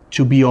work,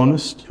 to be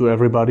honest to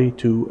everybody,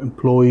 to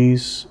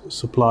employees,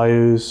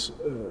 suppliers,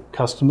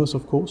 customers,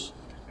 of course,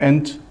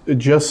 and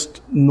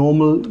just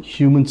normal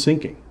human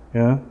thinking.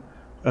 Yeah,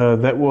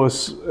 that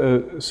was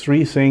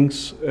 3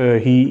 things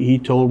he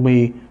told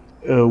me,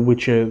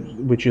 which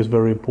is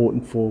very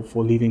important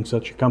for leading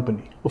such a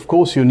company. Of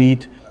course, you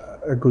need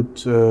a good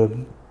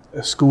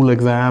school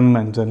exam,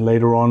 and then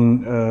later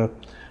on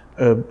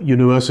a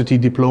university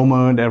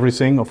diploma and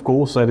everything. Of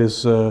course, that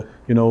is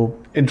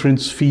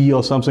entrance fee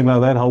or something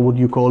like that. How would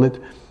you call it?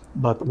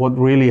 But what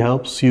really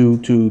helps you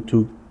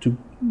to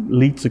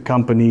lead the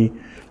company,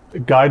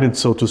 guided,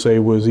 so to say,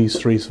 were these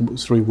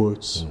three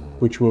words,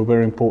 which were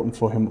very important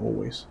for him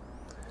always.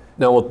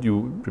 Now,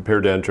 you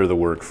prepared to enter the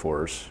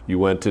workforce. You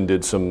went and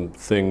did some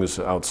things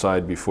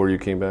outside before you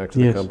came back to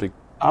the company?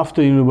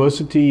 After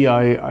university,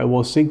 I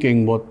was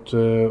thinking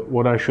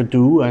what I should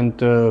do,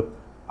 and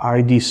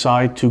I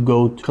decided to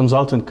go to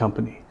consultant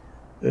company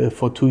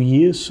for 2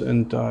 years,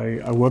 and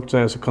I worked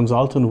there as a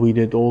consultant. We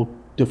did all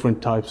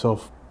different types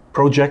of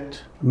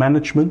project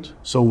management.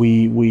 So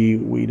we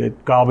did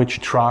garbage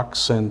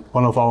trucks, and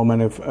one of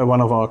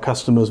our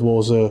customers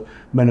was a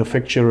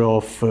manufacturer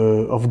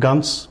of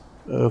guns.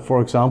 For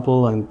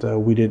example, and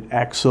we did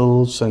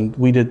axles, and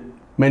we did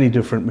many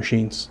different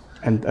machines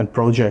and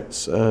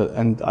projects,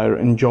 and I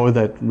enjoy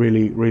that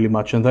really, really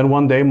much. And then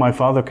one day my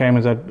father came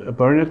and said,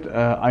 "Bernard,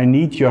 I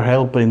need your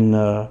help in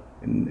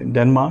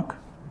Denmark."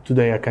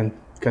 Today I can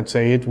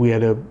say it. We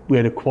had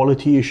a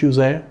quality issue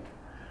there,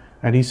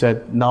 and he said,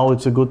 "Now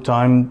it's a good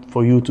time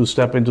for you to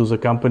step into the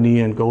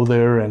company and go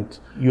there. And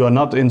you are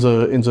not in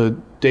the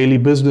daily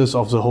business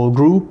of the whole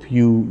group.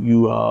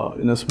 You are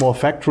in a small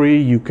factory.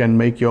 You can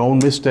make your own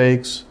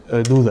mistakes.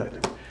 Do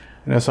that."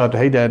 And I said,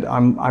 "Hey, Dad,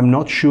 I'm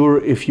not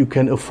sure if you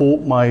can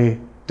afford my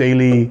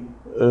daily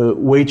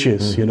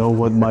wages.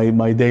 What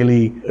my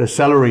daily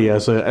salary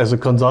as a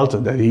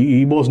consultant." And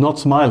he was not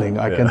smiling.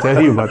 I can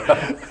tell you,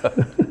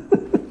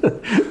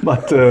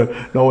 but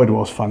no, it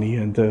was funny,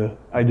 and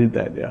I did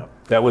that. Yeah.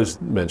 That was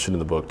mentioned in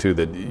the book too,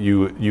 that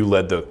you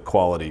led the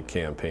quality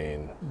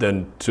campaign,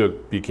 then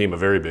became a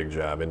very big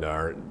job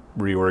into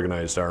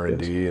reorganized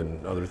R&D Yes.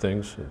 and other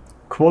things.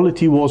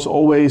 Quality was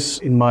always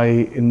in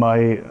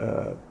my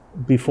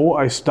before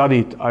I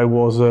studied,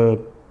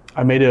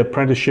 I made an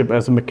apprenticeship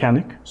as a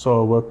mechanic.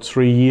 So I worked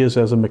 3 years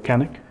as a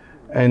mechanic,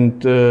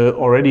 and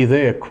already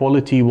there,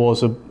 quality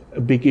was a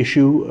big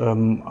issue.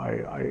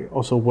 I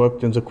also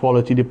worked in the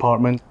quality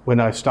department. When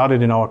I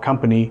started in our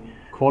company,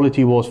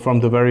 quality was from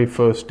the very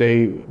first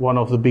day one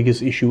of the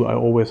biggest issues I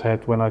always had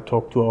when I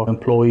talked to our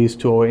employees,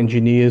 to our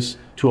engineers,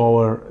 to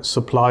our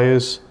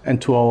suppliers,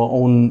 and to our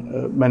own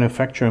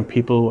manufacturing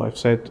people. I've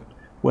said,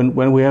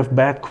 when we have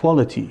bad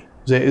quality,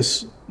 there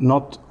is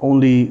not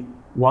only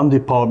one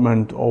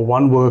department or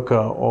one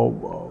worker or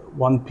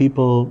one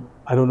people,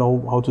 I don't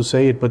know how to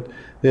say it, but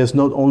there's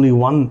not only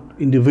one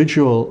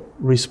individual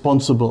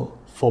responsible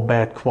for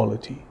bad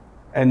quality.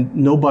 And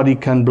nobody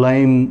can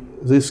blame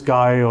this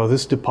guy or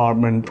this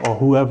department or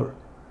whoever.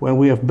 When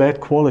we have bad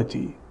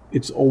quality,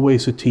 it's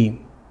always a team.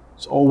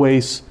 It's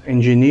always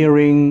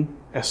engineering,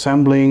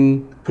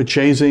 assembling,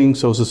 purchasing,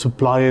 so the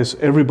suppliers,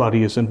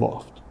 everybody is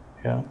involved.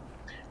 Yeah.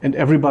 And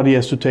everybody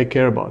has to take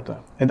care about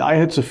that. And I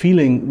had the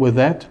feeling with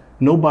that,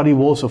 nobody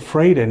was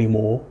afraid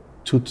anymore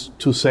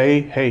to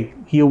say, "Hey,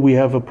 here we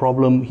have a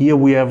problem, here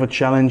we have a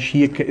challenge,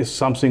 here is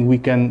something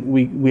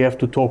we have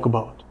to talk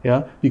about."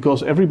 Yeah,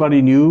 because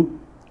everybody knew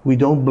we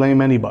don't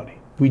blame anybody.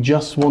 We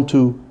just want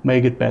to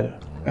make it better.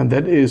 And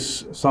that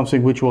is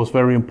something which was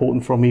very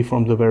important for me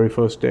from the very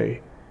first day.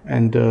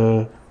 And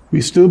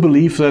we still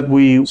believe that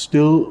we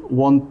still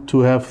want to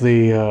have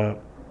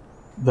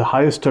the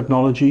highest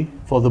technology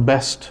for the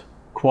best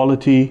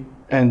quality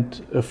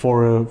and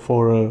for a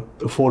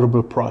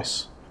affordable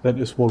price. That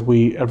is what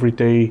every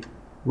day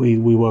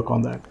we work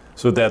on that.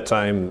 So at that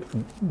time,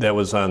 that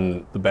was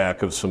on the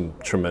back of some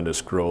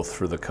tremendous growth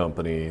for the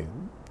company,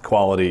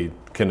 quality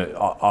can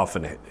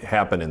often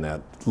happen in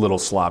that little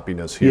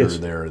sloppiness here Yes. or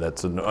there.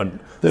 That's a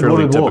That's fairly what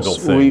it typical was.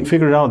 thing. We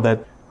figured out that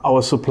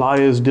our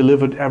suppliers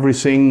delivered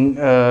everything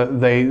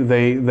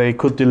they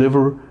could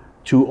deliver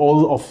to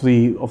all of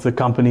the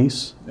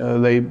companies.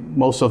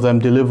 Most of them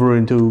deliver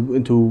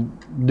into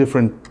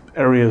different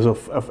areas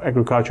of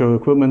agricultural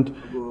equipment.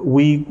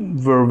 We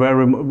were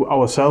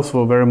ourselves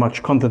were very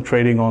much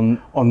concentrating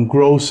on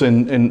growth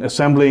and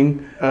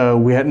assembling.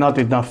 We had not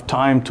enough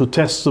time to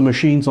test the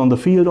machines on the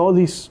field. All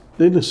these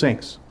little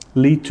things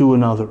lead to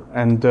another,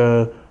 and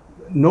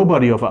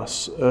nobody of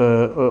us,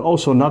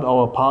 also not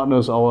our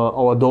partners,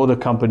 our daughter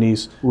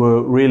companies,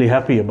 were really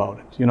happy about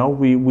it. You know,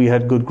 we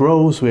had good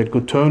growth, we had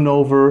good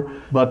turnover,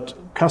 but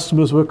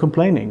customers were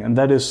complaining, and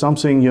that is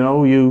something, you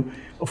know,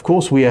 of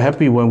course we are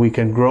happy when we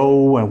can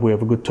grow and we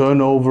have a good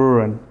turnover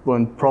and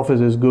when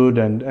profit is good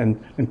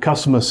and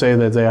customers say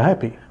that they are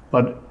happy.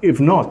 But if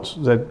not,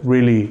 that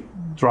really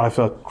drives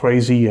us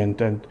crazy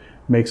and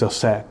makes us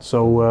sad.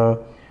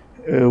 So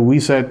we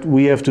said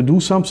we have to do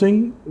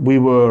something. We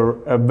were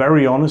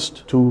very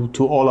honest to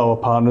all our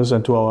partners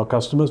and to our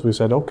customers. We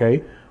said,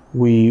 okay,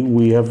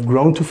 we have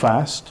grown too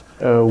fast.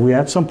 We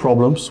had some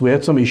problems. We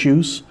had some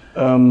issues.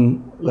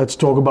 Let's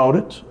talk about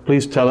it.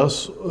 Please tell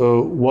us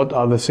what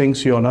are the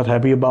things you are not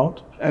happy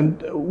about.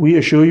 And we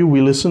assure you, we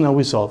listen and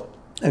we solve it.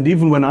 And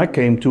even when I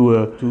came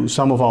to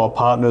some of our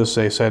partners,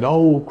 they said,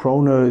 oh,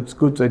 Krone, it's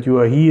good that you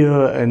are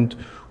here and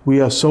we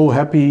are so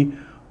happy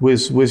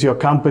with your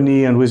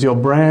company and with your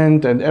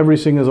brand and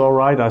everything is all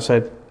right. I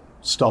said,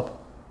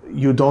 stop.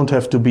 You don't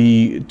have to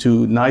be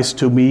too nice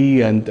to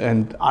me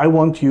and I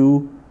want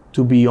you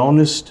to be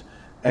honest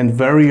and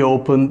very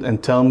open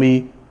and tell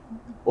me,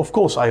 of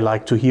course I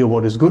like to hear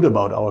what is good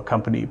about our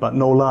company, but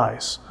no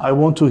lies. I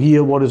want to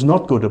hear what is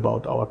not good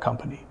about our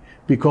company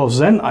because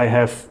then I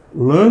have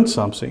learned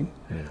something.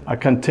 I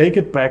can take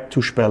it back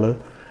to Spelle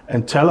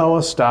and tell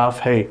our staff,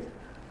 hey,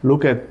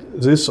 look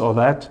at this or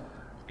that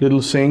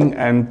little thing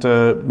and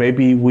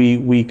maybe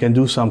we can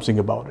do something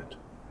about it.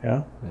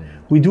 Yeah?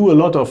 We do a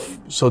lot of,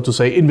 so to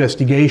say,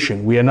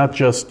 investigation. We are not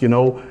just, you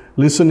know,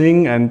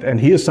 listening and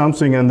hear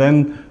something and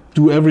then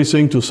do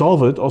everything to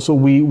solve it. Also,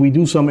 we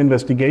do some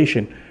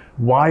investigation.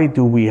 Why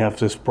do we have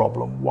this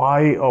problem?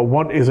 Why or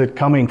what is it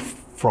coming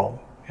from?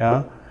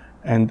 Yeah?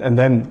 And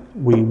then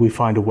we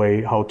find a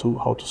way how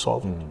to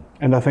solve it.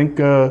 And I think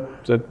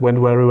that went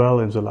very well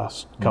in the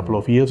last couple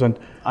of years. And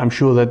I'm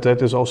sure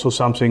that is also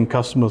something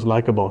customers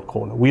like about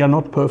Krone. We are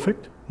not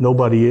perfect.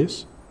 Nobody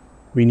is.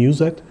 We knew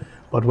that.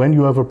 But when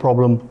you have a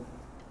problem,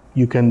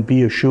 you can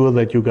be assured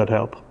that you got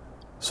help.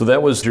 So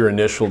that was your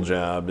initial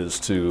job, is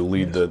to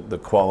lead the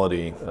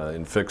quality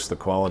and fix the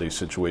quality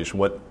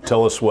situation.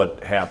 Tell us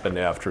what happened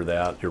after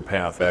that, your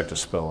path back to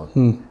Spelle.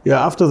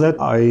 Yeah, after that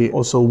I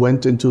also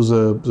went into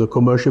the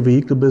commercial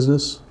vehicle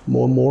business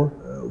more and more.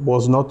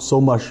 Was not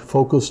so much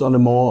focused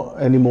anymore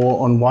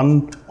on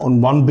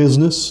one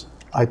business.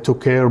 I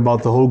took care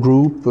about the whole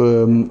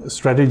group.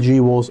 Strategy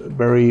was a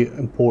very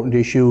important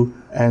issue,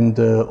 and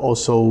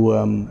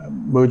also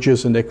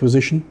mergers and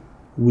acquisition.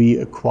 We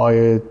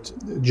acquired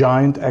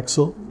Giant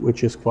Axle,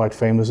 which is quite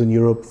famous in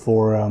Europe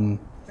for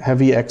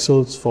heavy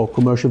axles for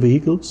commercial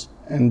vehicles,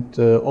 and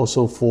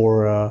also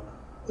for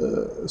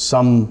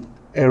some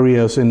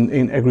areas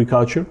in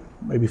agriculture,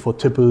 maybe for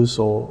tippers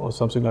or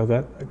something like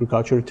that,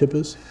 agricultural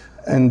tippers.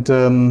 And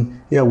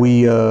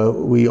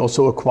we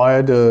also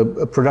acquired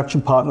a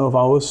production partner of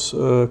ours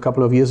a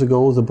couple of years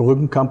ago, the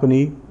Brüggen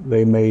company.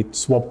 They made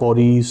swap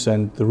bodies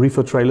and the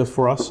reefer trailers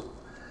for us.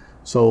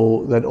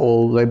 So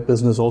that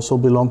business also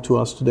belonged to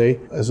us today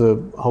as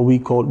we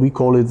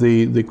call it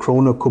the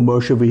Krone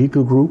Commercial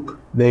Vehicle Group.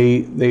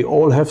 They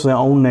all have their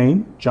own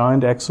name: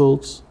 Giant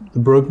Axles, the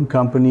Brüggen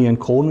company, and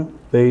Krone.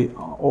 They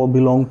all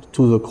belong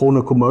to the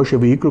Krone Commercial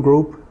Vehicle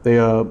Group. They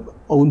are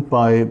owned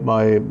by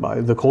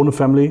the Krone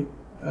family,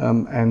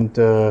 and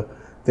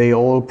they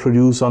all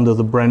produce under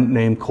the brand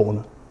name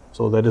Krone.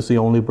 So that is the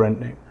only brand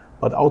name.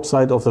 But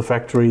outside of the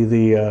factory,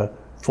 the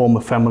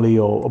former family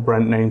or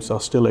brand names are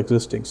still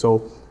existing.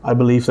 So I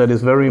believe that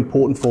is very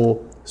important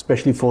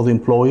especially for the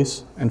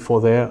employees and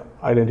for their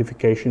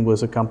identification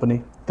with the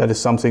company. That is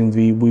something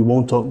we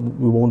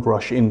won't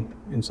rush in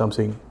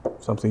something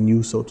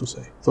new, so to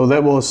say. So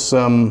that was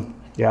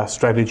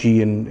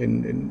strategy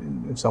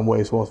in some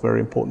ways was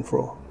very important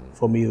for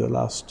me the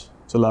last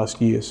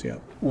years. Yeah.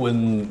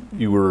 When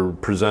you were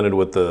presented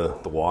with the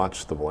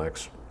watch, the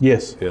Blacks.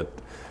 Yes.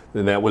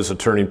 And that was a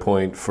turning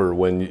point for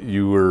when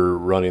you were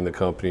running the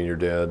company and your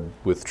dad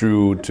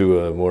withdrew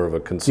to more of a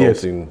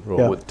consulting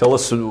role. Yeah. Tell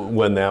us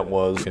when that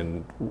was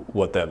and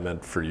what that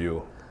meant for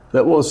you.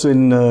 That was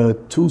in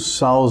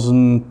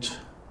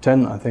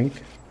 2010, I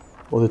think.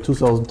 Was it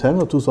 2010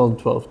 or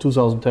 2012?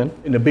 2010.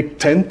 In a big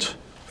tent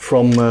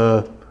from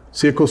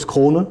Circus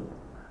Krone,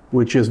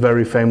 which is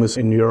very famous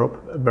in Europe,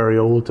 a very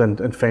old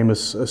and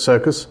famous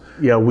circus.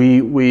 Yeah,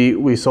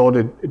 we thought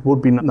it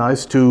would be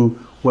nice to,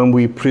 when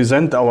we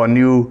present our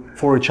new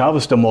forage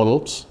harvester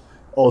models,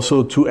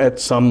 also to add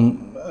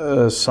some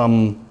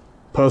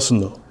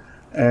personal.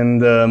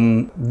 And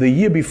the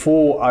year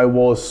before, I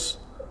was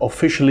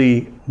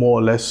officially more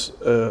or less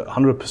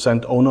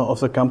 100% owner of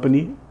the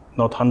company.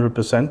 Not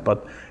 100%,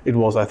 but it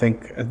was, I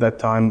think, at that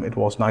time, it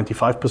was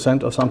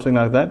 95% or something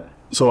like that.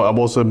 So I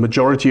was a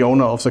majority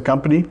owner of the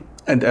company.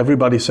 And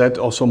everybody said,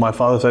 also my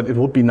father said, it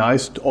would be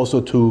nice also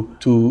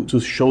to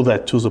show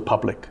that to the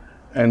public.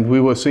 And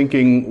we were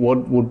thinking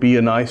what would be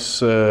a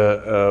nice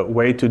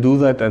way to do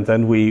that. And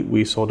then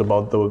we thought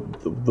about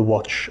the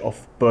watch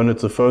of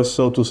Bernhard I,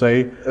 so to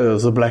say,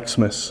 the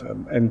blacksmith.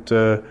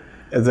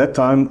 At that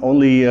time,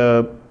 only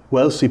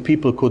wealthy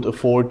people could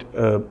afford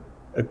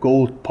a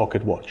gold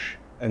pocket watch.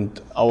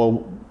 And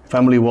our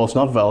family was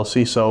not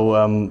wealthy,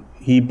 so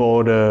he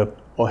bought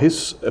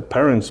his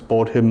parents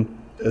bought him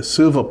a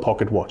silver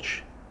pocket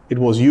watch. It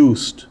was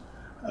used.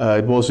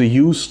 It was a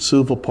used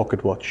silver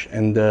pocket watch,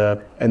 and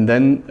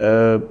then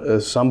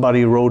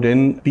somebody wrote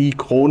in B.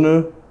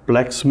 Krone,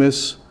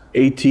 blacksmith,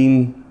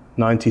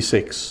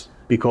 1896,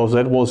 because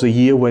that was a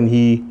year when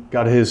he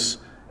got his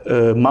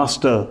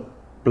master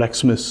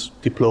blacksmith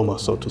diploma,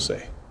 so to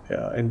say.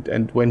 Yeah,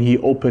 and when he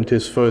opened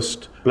his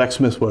first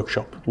blacksmith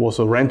workshop, it was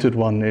a rented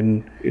one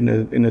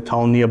in a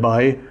town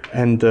nearby,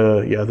 and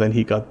then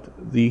he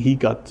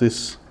got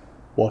this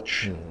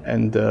watch,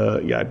 and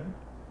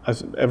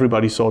as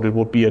everybody thought it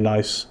would be a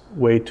nice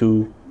way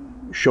to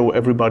show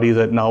everybody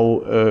that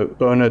now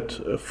Bernhard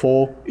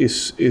IV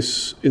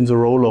is in the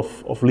role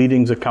of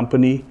leading the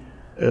company,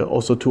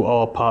 also to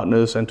our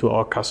partners and to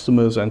our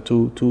customers and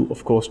to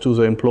of course to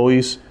the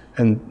employees,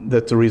 and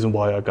that's the reason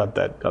why I got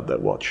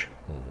that watch.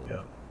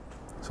 Yeah.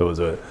 So it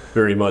was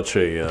very much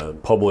a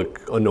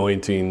public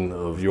anointing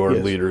of your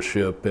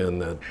leadership,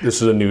 and that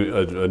this is a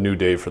new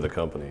day for the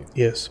company.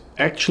 Yes.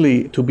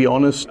 Actually, to be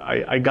honest,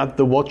 I got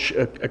the watch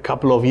a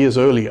couple of years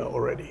earlier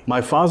already.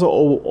 My father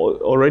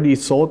already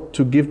thought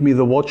to give me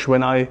the watch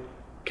when I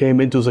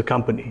came into the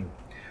company.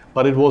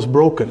 But it was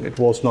broken. It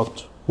was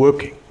not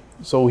working.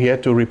 So he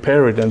had to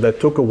repair it, and that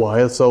took a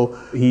while. So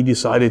he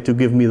decided to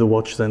give me the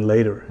watch then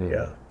later.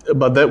 Yeah.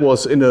 But that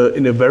was in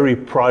a very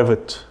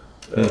private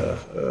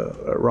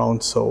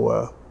round,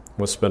 so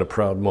must have been a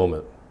proud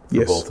moment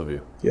for both of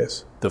you.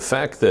 Yes. The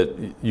fact that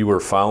you were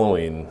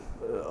following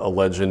a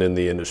legend in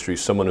the industry,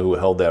 someone who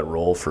held that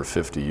role for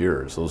 50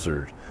 years,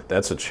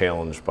 that's a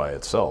challenge by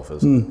itself,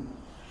 isn't it?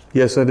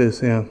 Yes, it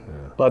is, yeah.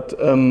 But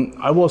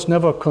I was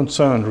never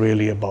concerned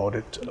really about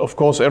it. Of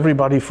course,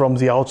 everybody from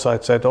the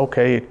outside said,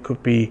 okay, it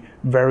could be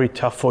very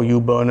tough for you,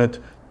 Bernhard,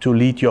 to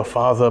lead your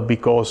father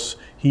because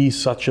he's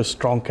such a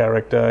strong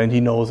character and he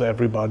knows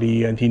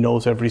everybody and he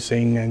knows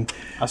everything. And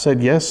I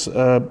said, yes,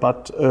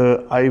 but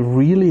I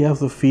really have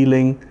the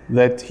feeling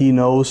that he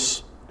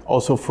knows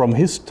also from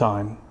his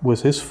time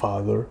with his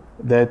father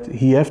that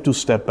he have to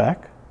step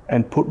back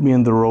and put me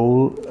in the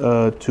role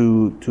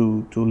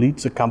to lead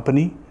the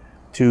company,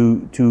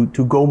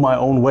 to go my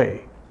own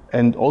way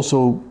and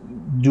also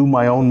do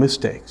my own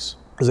mistakes.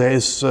 There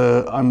is,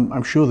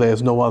 I'm sure there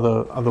is no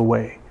other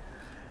way.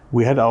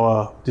 We had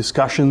our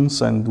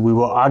discussions and we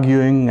were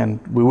arguing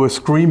and we were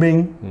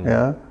screaming,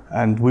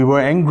 and we were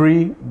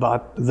angry,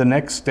 but the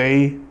next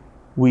day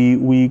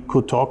we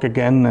could talk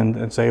again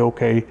and say,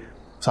 okay,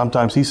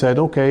 sometimes he said,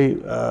 okay,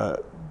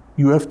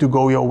 you have to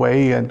go your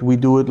way and we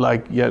do it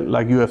like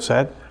you have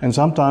said. And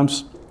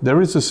sometimes there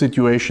is a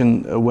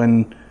situation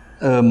when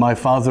my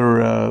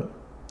father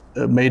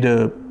made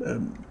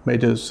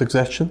a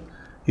suggestion.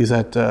 He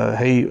said,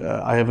 hey,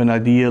 I have an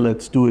idea,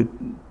 let's do it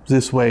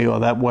this way or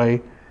that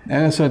way.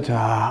 And I said,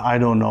 I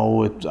don't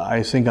know,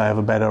 I think I have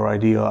a better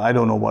idea. I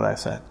don't know what I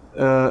said.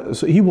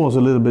 So he was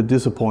a little bit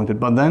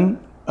disappointed. But then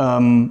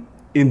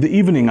in the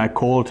evening I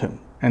called him,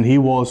 and he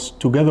was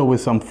together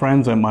with some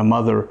friends and my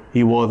mother.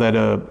 He was at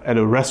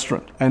a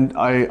restaurant. And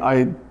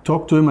I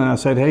talked to him and I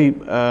said, hey,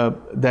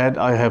 Dad,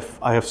 I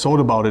have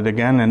thought about it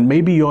again, and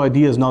maybe your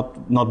idea is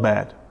not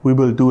bad. We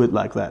will do it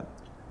like that.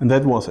 And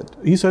that was it.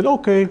 He said,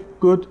 okay,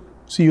 good,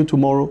 see you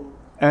tomorrow.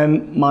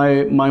 And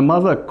my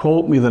mother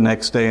called me the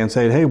next day and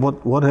said, hey,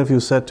 what have you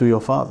said to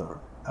your father?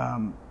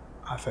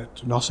 I said,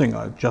 nothing.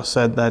 I just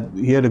said that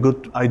he had a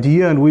good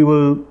idea and we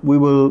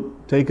will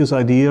take his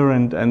idea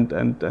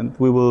and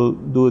we will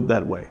do it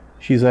that way.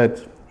 She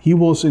said, he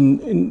was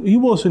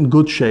in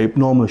good shape,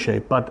 normal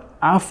shape, but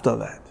after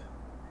that,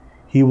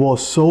 he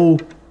was so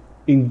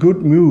in good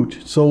mood.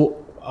 So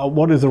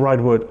what is the right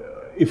word?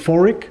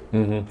 Euphoric?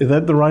 Mm-hmm. Is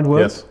that the right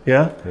word? Yes.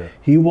 Yeah?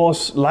 He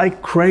was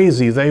like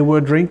crazy. They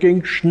were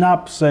drinking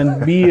schnapps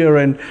and beer,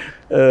 and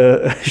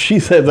she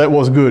said that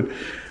was good.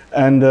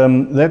 And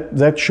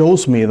that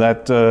shows me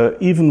that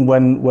even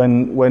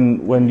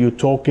when you're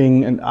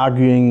talking and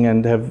arguing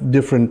and have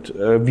different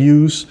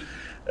views,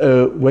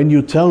 when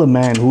you tell a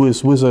man who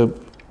is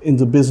in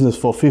the business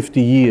for 50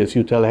 years,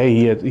 you tell, hey,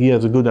 he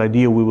has a good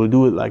idea, we will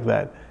do it like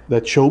that.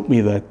 That showed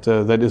me that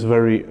that is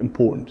very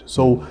important.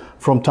 So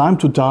from time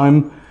to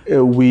time,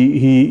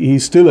 he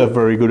still have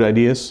very good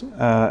ideas,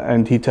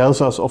 and he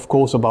tells us, of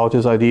course, about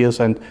his ideas,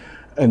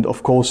 and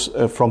of course,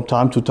 from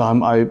time to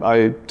time,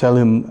 I tell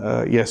him,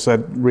 yes, that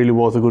really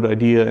was a good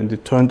idea, and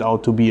it turned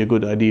out to be a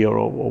good idea,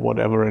 or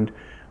whatever, and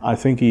I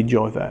think he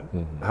enjoyed that.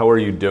 Mm-hmm. How are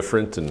you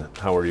different, and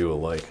how are you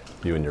alike,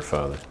 you and your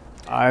father?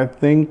 I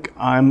think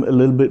I'm a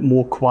little bit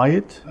more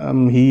quiet.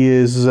 He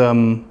is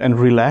and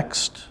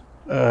relaxed.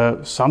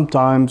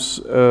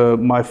 Sometimes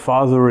my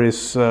father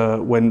is,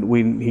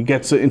 when he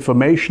gets the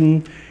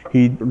information,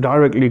 he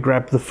directly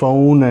grabs the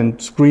phone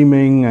and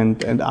screaming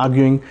and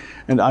arguing.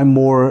 And I'm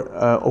more,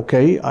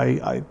 okay,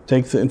 I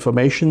take the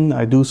information,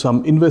 I do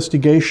some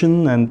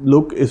investigation and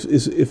look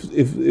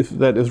if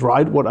that is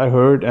right, what I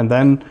heard. And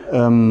then,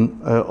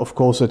 of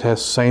course, it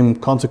has same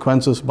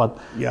consequences. But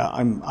yeah,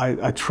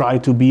 I try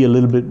to be a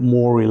little bit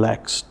more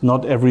relaxed.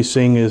 Not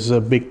everything is a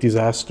big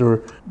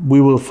disaster. We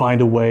will find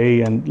a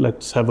way, and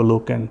let's have a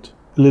look, and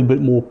a little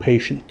bit more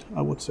patient,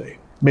 I would say.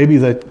 Maybe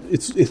that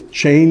it's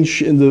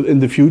change in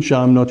the future,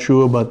 I'm not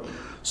sure, but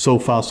so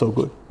far so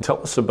good.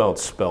 Tell us about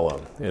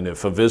Spelle, and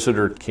if a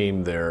visitor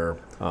came there,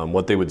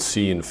 what they would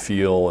see and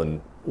feel,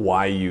 and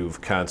why you've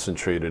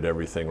concentrated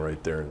everything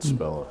right there in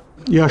Spelle.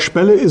 Yeah,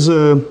 Spelle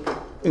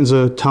is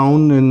a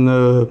town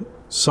in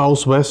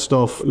southwest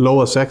of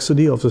Lower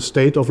Saxony, of the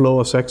state of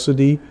Lower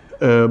Saxony,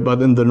 but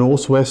in the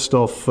northwest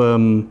of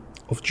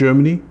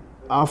Germany.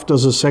 After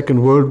the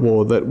Second World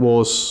War, that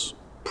was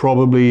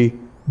probably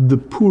the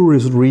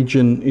poorest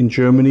region in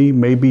Germany,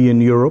 maybe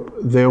in Europe.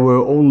 There were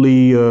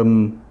only a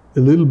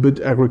little bit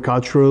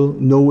agricultural,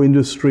 no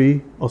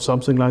industry or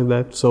something like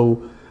that.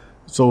 So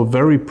a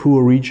very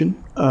poor region.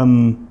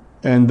 And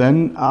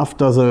then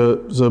after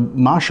the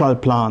Marshall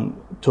Plan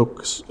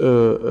took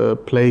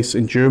place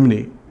in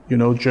Germany,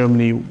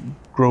 Germany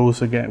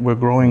grows again, we're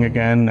growing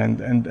again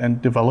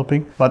and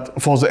developing.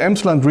 But for the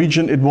Emsland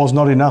region, it was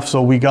not enough.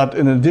 So we got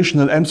an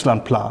additional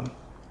Emsland Plan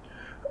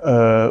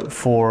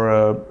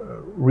for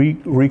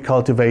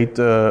recultivate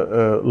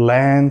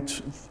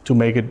land to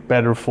make it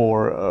better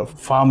for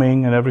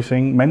farming and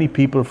everything. Many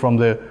people from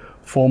the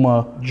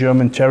former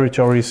German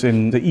territories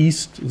in the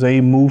east,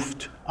 they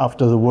moved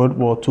after the World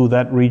War to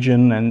that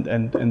region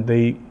and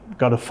they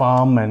got a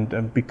farm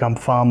and become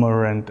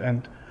farmer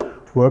and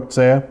worked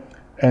there.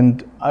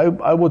 And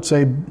I would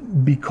say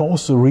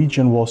because the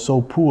region was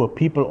so poor,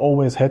 people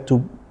always had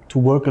to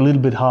work a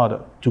little bit harder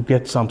to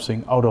get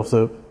something out of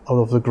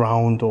the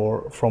ground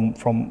or from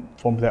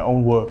their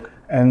own work.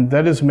 And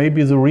that is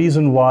maybe the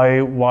reason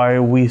why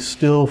we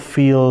still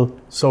feel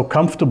so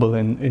comfortable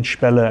in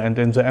Spelle and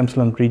in the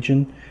Emsland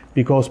region,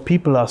 because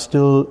people are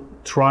still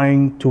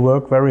trying to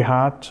work very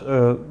hard.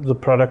 The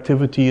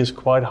productivity is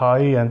quite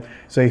high, and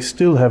they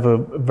still have a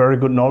very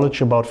good knowledge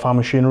about farm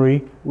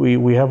machinery.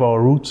 We have our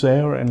roots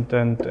there, and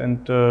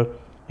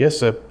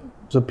yes,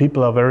 the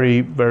people are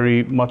very,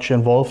 very much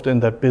involved in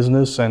that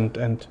business,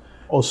 and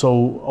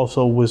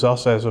also with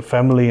us as a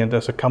family and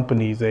as a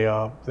company, they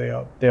are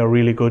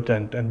really good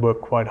and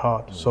work quite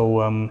hard. Mm-hmm.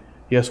 So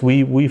yes,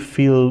 we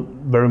feel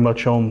very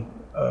much home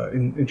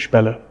in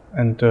Spelle,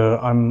 and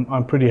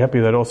I'm pretty happy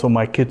that also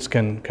my kids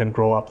can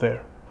grow up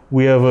there.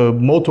 We have a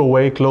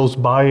motorway close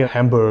by.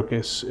 Hamburg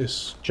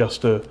is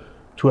just a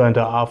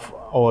 2.5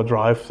 hour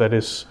drive. That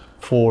is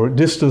for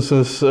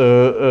distances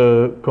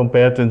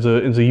compared in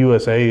the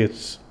USA,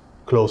 it's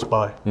close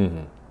by.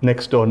 Mm-hmm.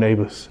 Next door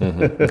neighbors.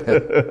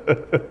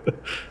 Mm-hmm.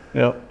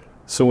 Yeah.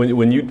 So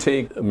when you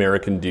take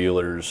American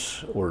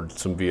dealers or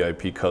some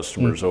VIP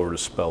customers over to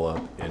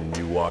Spelle and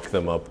you walk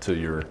them up to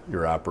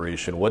your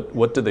operation,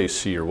 what do they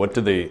see, or what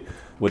do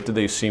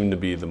they seem to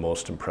be the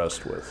most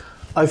impressed with?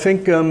 I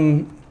think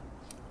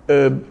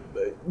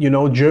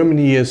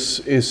Germany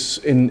is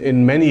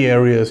in many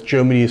areas.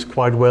 Germany is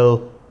quite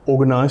well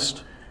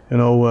organized.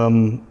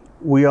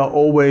 We are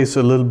always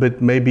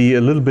maybe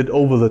a little bit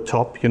over the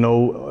top.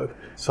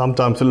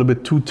 Sometimes a little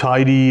bit too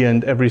tidy,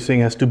 and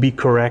everything has to be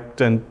correct,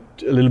 and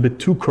a little bit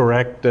too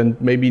correct, and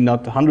maybe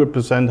not 100%,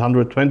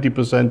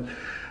 120%.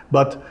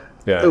 But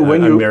yeah,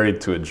 I'm married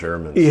to a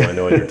German, so I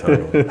know what you're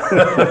talking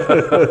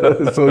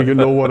about. So you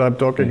know what I'm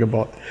talking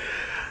about.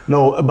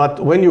 No, but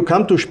when you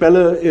come to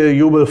Spelle,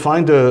 you will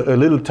find a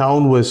little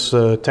town with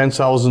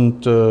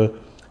 10,000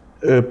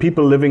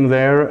 people living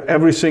there.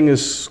 Everything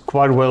is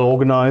quite well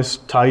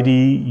organized,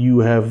 tidy.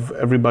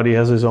 Everybody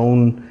has his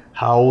own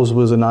house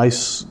with a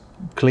nice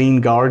clean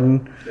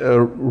garden.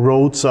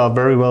 Roads are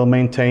very well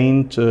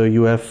maintained.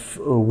 You have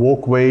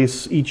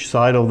walkways each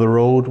side of the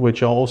road,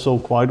 which are also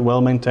quite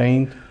well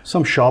maintained.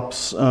 Some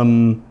shops,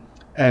 and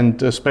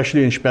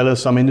especially in Spelle,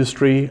 some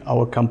industry.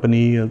 Our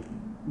company,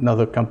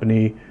 another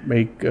company,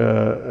 make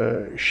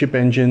ship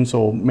engines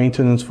or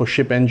maintenance for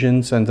ship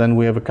engines, and then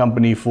we have a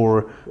company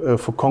for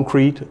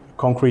concrete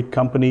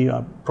company,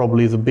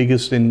 probably the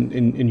biggest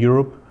in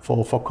Europe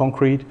for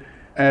concrete.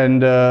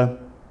 And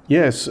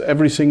yes,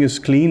 everything is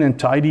clean and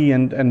tidy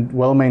and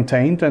well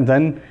maintained. And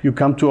then you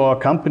come to our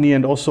company,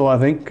 and also I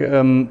think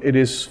it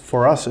is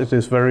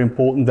very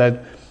important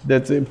that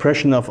the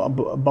impression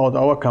about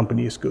our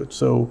company is good.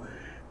 So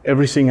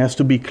everything has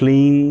to be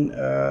clean,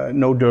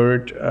 no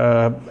dirt.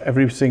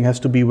 Everything has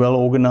to be well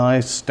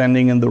organized,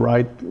 standing in the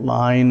right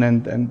line,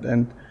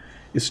 and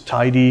is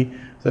tidy.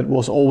 That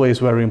was always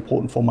very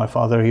important for my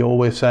father. He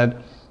always said,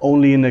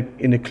 only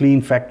in a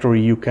clean factory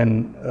you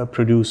can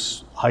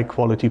produce high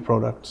quality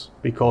products,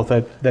 because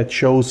that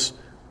shows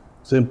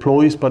the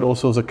employees but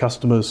also the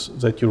customers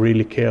that you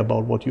really care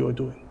about what you are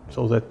doing.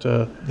 So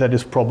that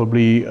is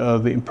probably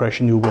the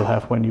impression you will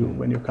have when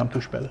you come to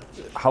Spelle.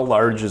 How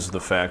large is the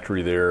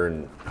factory there,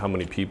 and how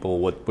many people?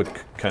 What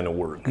kind of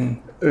work?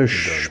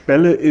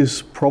 Spelle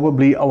is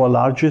probably our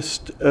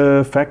largest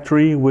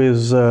factory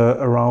with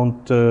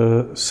around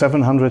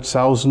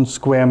 700,000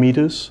 square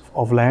meters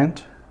of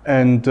land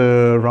and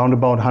around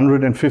about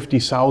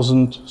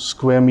 150,000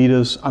 square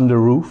meters under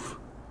roof.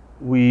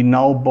 We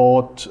now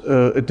bought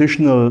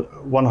additional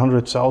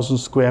 100,000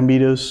 square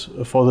meters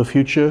for the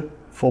future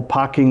for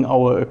parking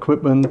our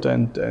equipment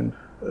and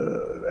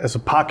as a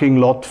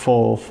parking lot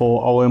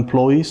for our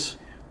employees.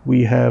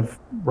 We have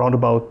around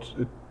about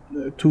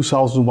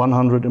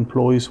 2,100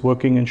 employees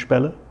working in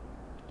Spelle.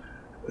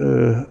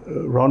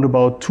 Around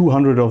about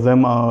 200 of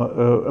them are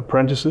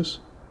apprentices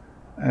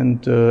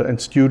and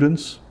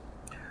students,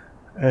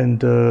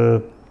 and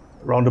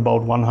around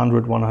about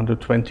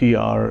 120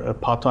 are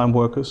part-time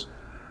workers.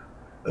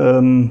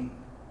 That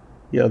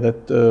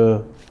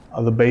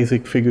are the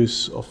basic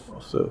figures of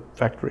the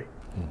factory.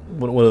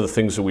 One of the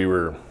things that we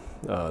were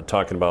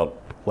talking about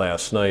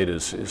last night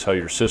is how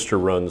your sister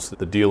runs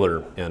the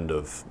dealer end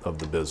of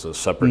the business,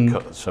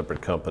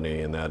 separate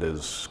company, and that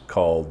is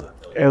called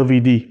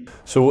LVD.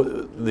 So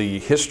the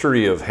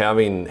history of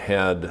having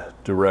had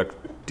direct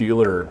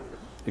dealer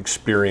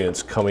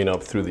experience coming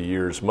up through the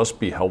years must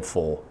be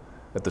helpful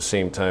at the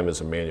same time as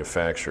a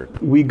manufacturer.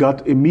 We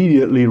got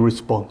immediately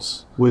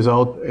response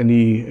without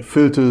any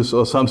filters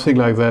or something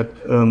like that.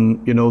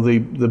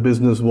 The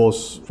business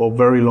was for a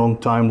very long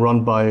time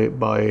run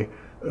by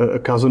a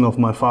cousin of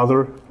my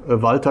father,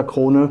 Walter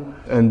Krone,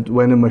 and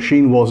when a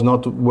machine was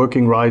not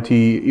working right,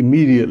 he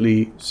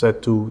immediately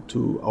said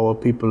to our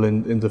people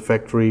in the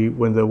factory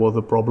when there was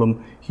a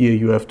problem, here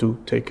you have to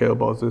take care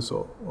about this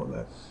or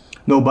that.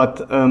 No,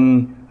 but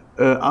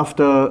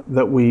after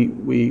that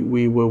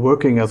we were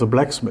working as a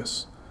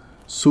blacksmith.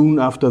 Soon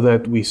after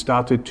that we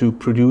started to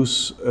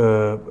produce,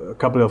 a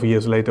couple of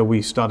years later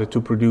we started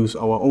to produce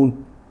our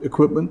own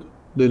equipment,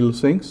 little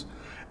things,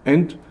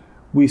 and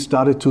we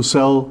started to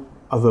sell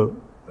other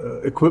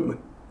equipment,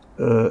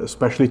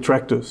 especially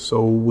tractors.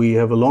 So we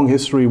have a long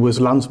history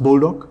with Lanz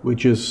Bulldog,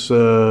 which is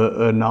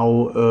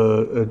now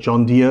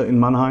John Deere in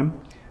Mannheim,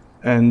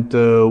 and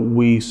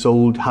we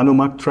sold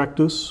Hanomag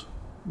tractors,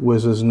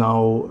 which is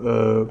now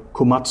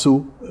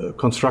Komatsu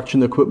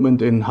construction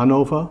equipment in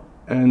Hanover.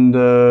 And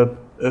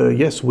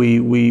yes,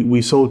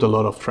 we sold a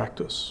lot of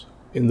tractors.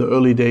 In the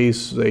early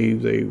days,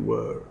 they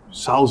were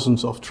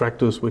thousands of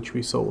tractors which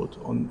we sold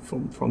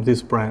from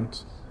this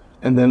brand.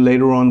 And then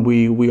later on,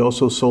 we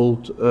also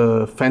sold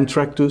Fendt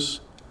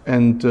tractors.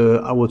 And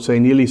I would say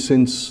nearly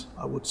since,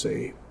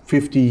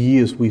 50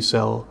 years we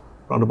sell,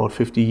 around about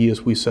 50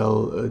 years we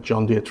sell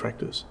John Deere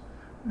tractors.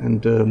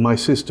 And my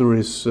sister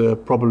is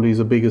probably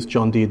the biggest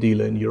John Deere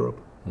dealer in Europe.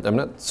 I'm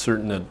not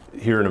certain that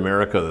here in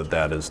America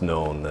that is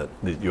known, that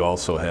you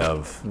also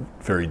have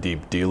very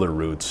deep dealer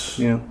roots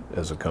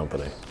as a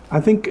company.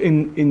 I think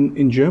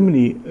in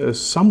Germany,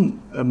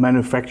 some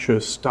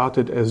manufacturers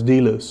started as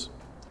dealers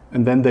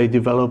and then they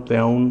developed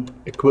their own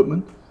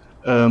equipment.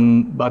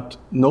 But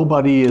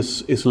nobody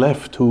is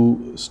left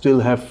who still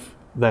have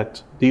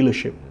that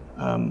dealership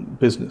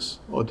business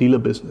or dealer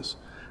business.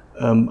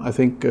 I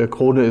think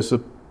Krone is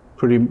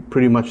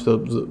pretty much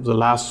the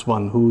last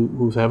one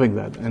who's having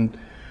that. And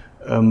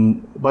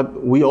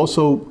but we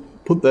also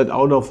put that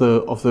out of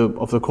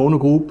the Krone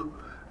Group.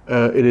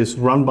 It is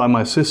run by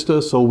my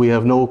sister, so we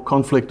have no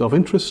conflict of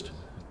interest.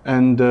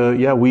 And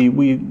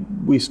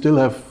we still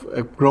have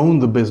grown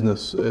the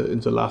business in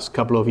the last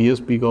couple of years,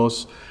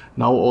 because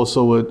now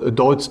also a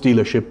Deutz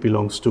dealership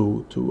belongs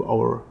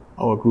to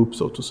our group,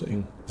 so to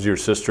say. Is your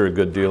sister a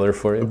good dealer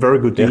for you? A very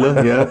good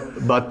dealer, yeah.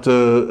 But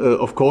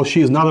of course,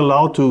 she is not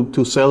allowed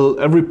to sell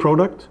every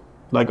product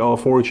like our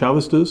forage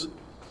harvesters.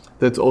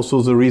 That's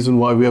also the reason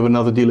why we have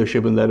another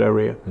dealership in that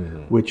area,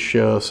 which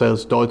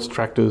sells Deutz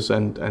tractors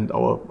and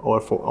our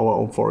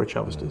own forage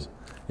harvesters.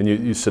 And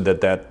you said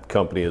that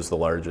company is the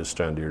largest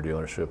John Deere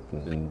dealership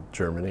in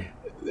Germany?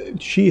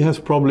 She has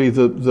probably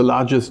the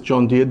largest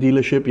John Deere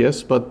dealership,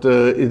 yes, but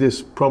it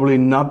is probably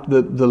not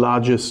the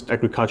largest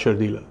agriculture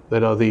dealer.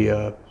 That are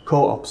the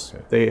co-ops.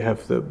 Okay. They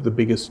have the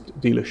biggest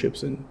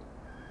dealerships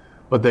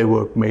but they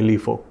work mainly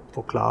for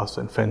Claas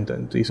and Fendt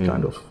and these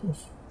kind of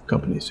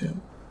companies, yeah.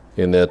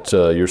 And that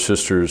your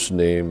sister's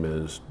name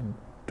is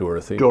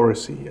Dorothy?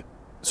 Dorothy, yeah.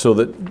 So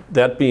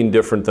that being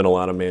different than a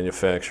lot of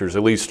manufacturers,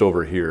 at least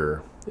over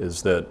here,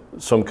 is that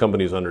some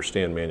companies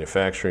understand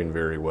manufacturing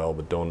very well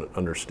but don't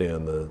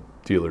understand the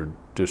dealer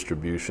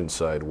distribution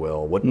side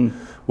well. What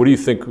do you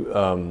think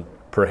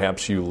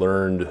perhaps you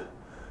learned,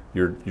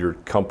 your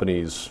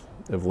companies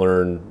have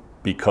learned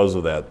because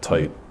of that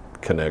tight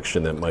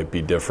connection that might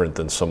be different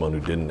than someone who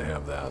didn't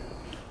have that?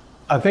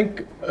 I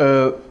think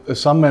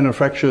some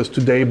manufacturers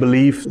today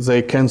believe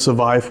they can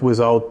survive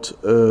without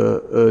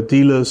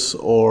dealers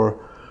or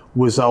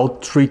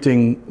without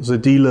treating the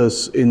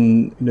dealers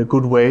in a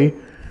good way.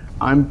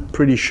 I'm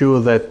pretty sure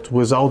that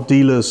without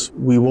dealers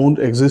we won't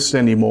exist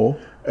anymore,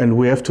 and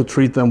we have to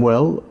treat them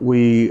well.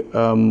 We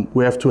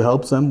have to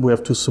help them, we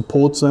have to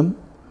support them,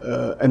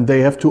 and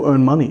they have to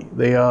earn money.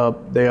 They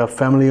are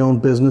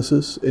family-owned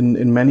businesses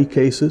in many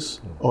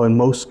cases, or in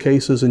most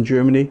cases in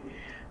Germany.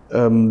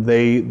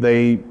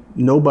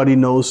 Nobody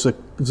knows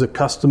the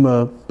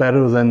customer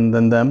better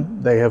than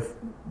them. They have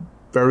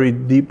very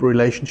deep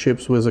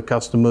relationships with the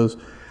customers.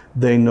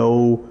 They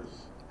know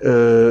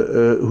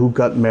who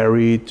got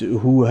married,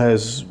 who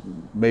has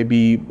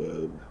maybe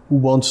who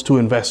wants to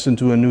invest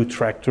into a new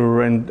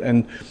tractor,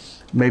 and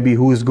maybe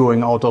who is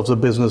going out of the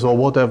business or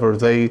whatever.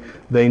 They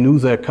knew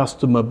their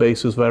customer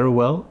bases very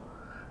well,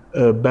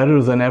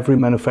 better than every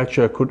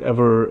manufacturer could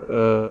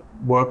ever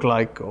work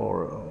like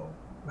or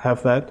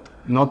have that.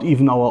 Not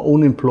even our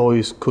own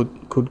employees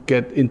could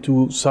get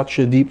into such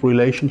a deep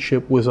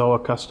relationship with our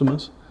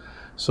customers.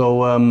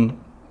 So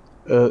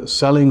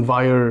selling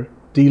via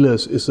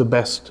dealers is the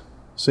best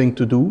thing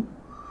to do.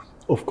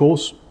 Of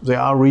course, there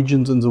are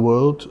regions in the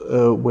world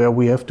where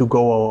we have to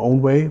go our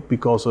own way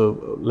because of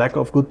lack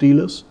of good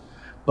dealers.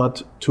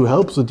 But to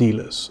help the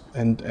dealers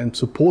and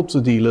support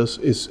the dealers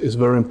is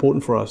very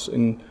important for us.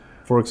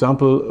 For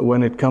example,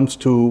 when it comes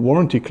to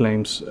warranty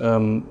claims,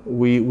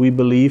 we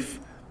believe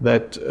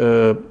that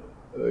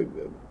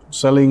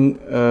selling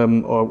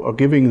or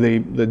giving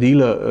the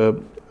dealer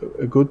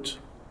a good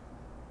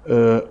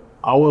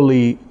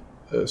hourly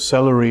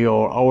salary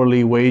or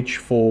hourly wage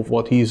for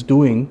what he's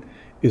doing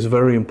is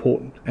very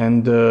important.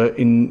 And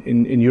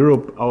in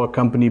Europe, our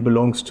company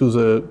belongs to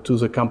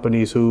the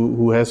companies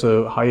who has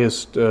a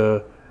highest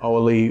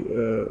hourly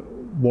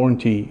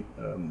warranty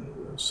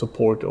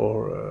support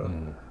or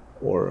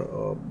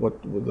what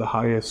the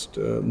highest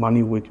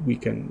money we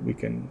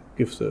can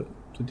give the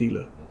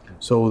dealer.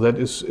 So that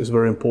is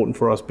very important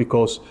for us,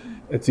 because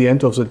at the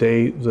end of the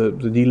day, the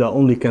dealer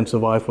only can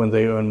survive when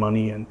they earn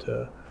money, and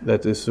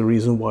that is the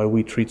reason why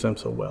we treat them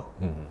so well.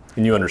 Mm-hmm.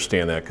 And you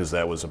understand that because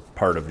that was a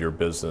part of your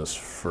business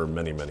for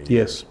many, many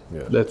years.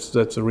 Yes, yeah.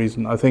 That's the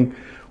reason. I think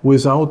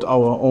without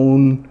our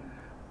own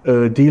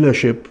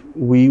dealership,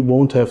 we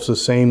won't have the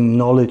same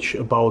knowledge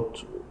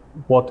about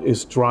what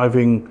is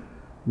driving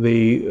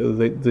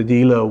the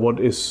dealer, what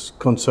is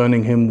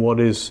concerning him, what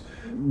is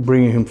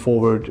bringing him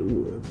forward.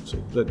 So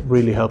that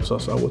really helps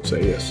us, I would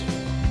say, yes.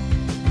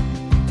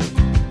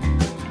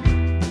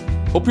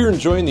 Hope you're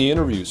enjoying the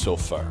interview so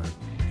far.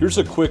 Here's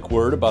a quick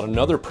word about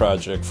another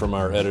project from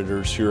our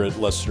editors here at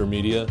Lessiter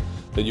Media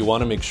that you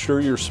want to make sure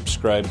you're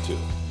subscribed to.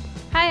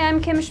 Hi,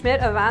 I'm Kim Schmidt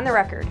of On the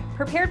Record.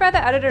 Prepared by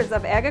the editors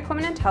of Ag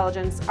Equipment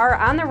Intelligence, our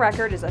On the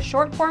Record is a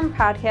short-form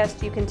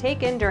podcast you can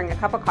take in during a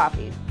cup of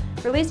coffee.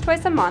 Released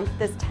twice a month,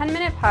 this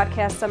 10-minute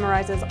podcast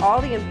summarizes all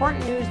the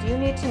important news you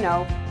need to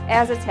know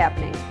as it's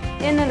happening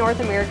in the North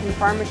American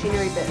farm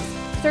machinery biz.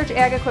 Search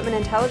Ag Equipment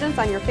Intelligence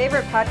on your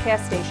favorite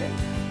podcast station.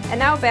 And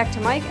now back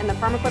to Mike and the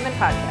Farm Equipment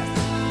Podcast.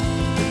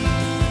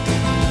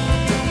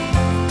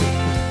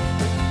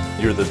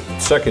 You're the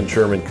second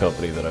German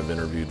company that I've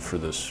interviewed for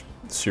this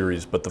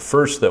series, but the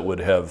first that would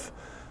have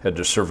had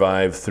to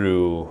survive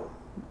through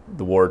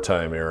the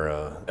wartime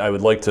era. I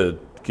would like to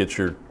get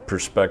your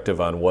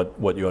perspective on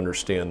what you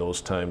understand those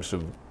times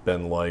have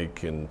been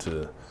like,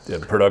 and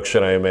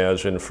production, I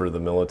imagine, for the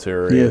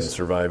military. Yes. And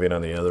surviving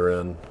on the other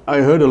end.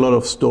 I heard a lot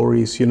of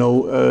stories. In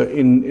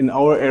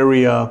our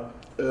area,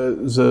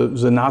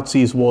 the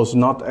Nazis was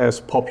not as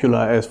popular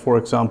as, for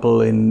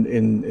example,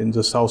 in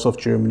the south of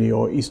Germany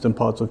or eastern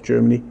parts of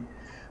Germany.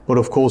 But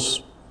of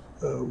course,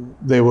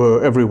 they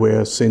were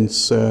everywhere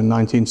since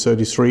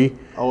 1933.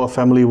 Our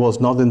family was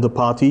not in the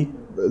party.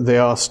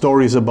 There are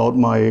stories about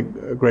my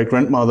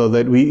great-grandmother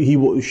that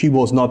she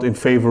was not in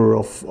favor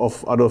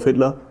of Adolf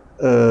Hitler.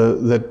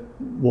 That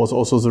was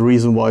also the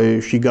reason why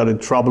she got in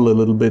trouble a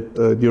little bit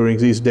during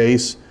these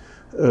days.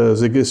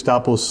 The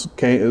Gestapo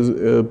came,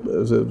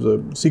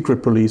 the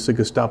secret police, the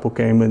Gestapo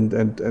came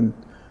and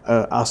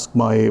asked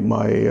my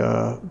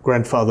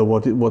grandfather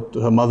what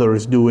her mother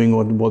is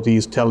doing, what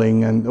he's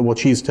telling, and what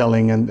she's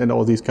telling, and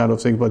all these kind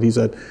of things. But he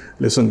said,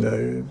 "Listen,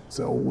 it's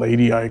an old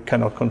lady. I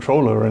cannot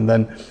control her." And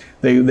then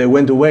they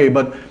went away.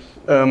 But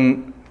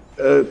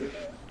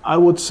I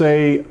would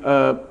say,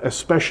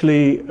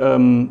 especially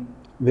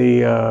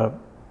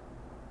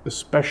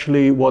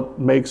what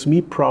makes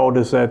me proud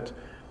is that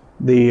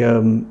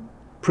the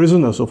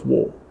prisoners of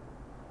war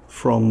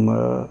from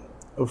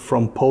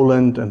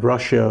Poland and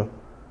Russia,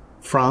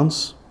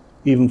 France,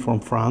 even from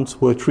France,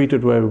 were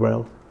treated very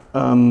well.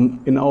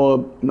 In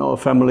our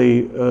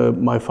family,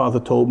 my father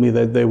told me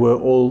that they were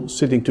all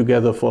sitting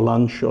together for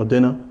lunch or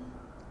dinner,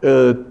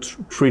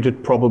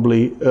 treated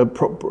properly.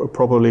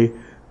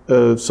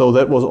 So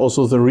that was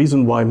also the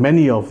reason why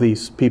many of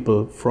these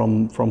people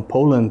from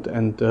Poland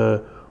and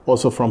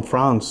also from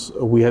France,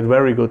 we had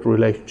very good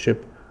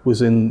relationship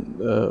within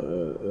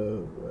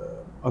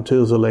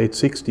until the late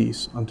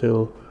 60s,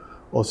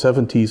 or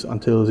 70s,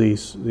 until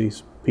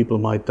these people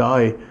might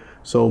die.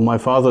 So my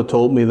father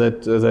told me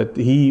that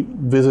he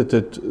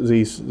visited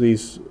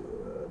these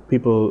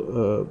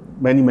people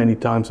many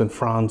times in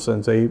France,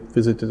 and they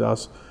visited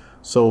us.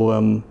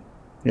 So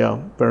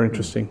very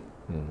interesting,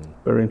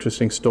 very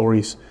interesting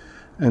stories.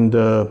 And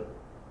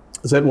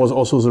that was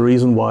also the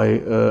reason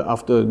why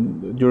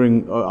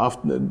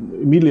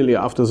immediately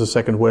after the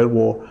Second World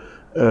War,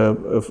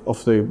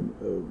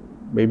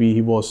 maybe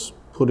he was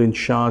put in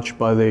charge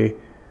by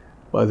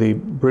the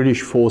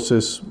British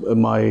forces.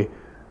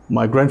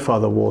 My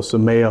grandfather was the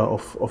mayor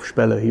of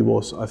Spelle. He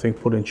was, I think,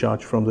 put in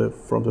charge from the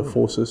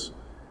forces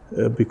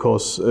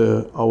because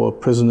our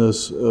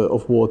prisoners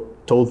of war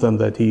told them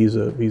that he's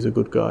a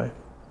good guy.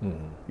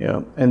 Mm-hmm.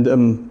 Yeah,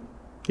 and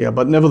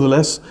but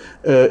nevertheless,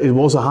 it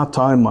was a hard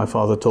time. My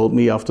father told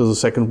me after the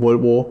Second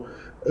World War.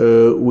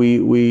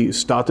 We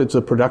started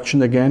the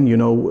production again.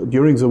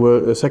 During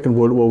the Second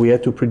World War, we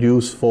had to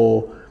produce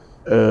for,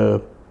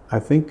 I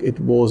think it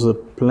was a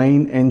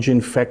plane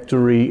engine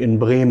factory in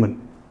Bremen,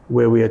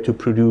 where we had to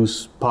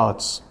produce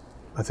parts.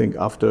 I think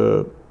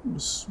after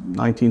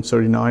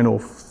 1939 or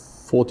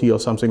 40 or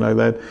something like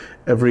that,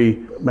 every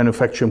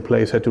manufacturing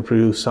place had to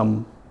produce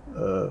some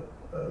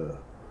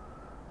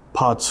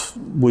parts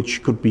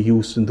which could be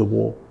used in the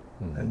war.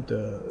 And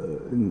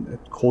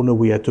at Krone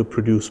we had to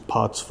produce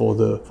parts for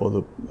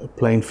the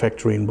plane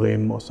factory in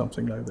Bremen or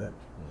something like that.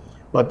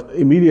 But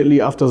immediately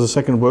after the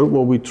Second World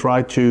War, we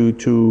tried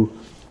to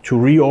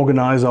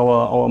reorganize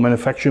our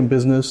manufacturing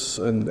business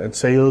and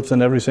sales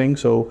and everything.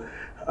 So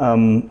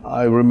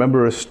I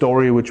remember a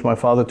story which my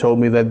father told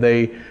me that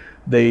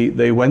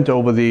they went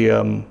over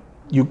the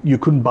you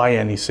couldn't buy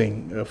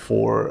anything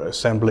for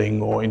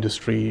assembling or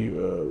industry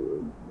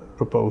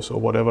propose or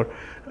whatever.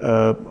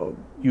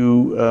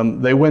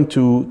 They went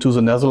to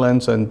the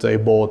Netherlands and they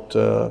bought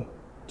the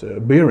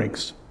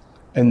bearings,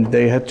 and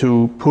they had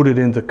to put it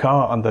in the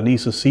car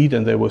underneath the seat,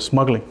 and they were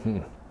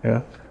smuggling.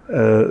 Yeah,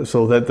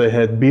 so that they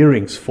had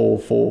bearings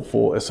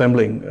for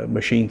assembling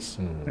machines.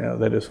 Yeah,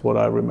 that is what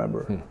I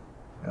remember.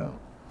 Yeah,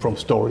 from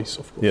stories,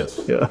 of course. Yes.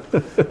 Yeah.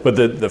 But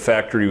the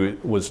factory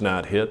was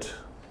not hit.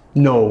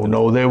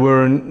 No, there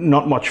were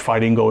not much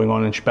fighting going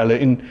on in Spelle.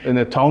 In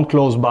a town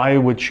close by,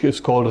 which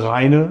is called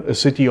Rheine, a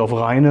city of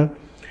Rheine,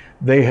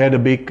 they had a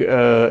big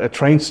a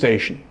train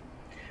station,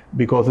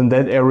 because in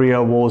that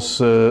area was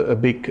a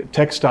big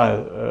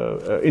textile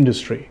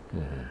industry.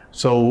 Mm-hmm.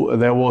 So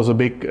there was a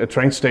big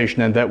train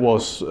station, and that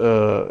was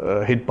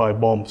hit by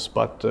bombs.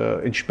 But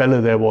in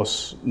Spelle there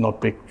was not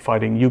big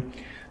fighting.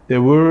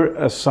 There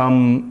were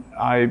some.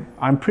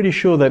 I'm pretty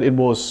sure that it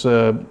was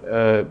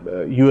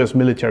U.S.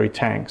 military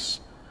tanks.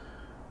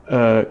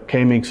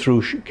 Came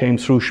through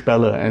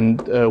Spelle,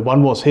 and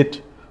one was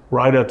hit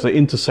right at the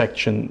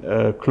intersection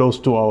close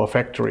to our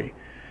factory,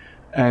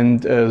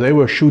 and they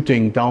were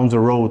shooting down the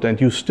road, and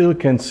you still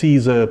can see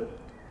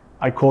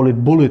I call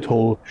it bullet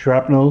hole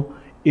shrapnel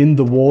in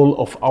the wall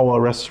of our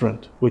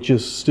restaurant, which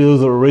is still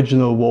the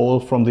original wall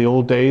from the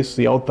old days,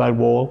 the outside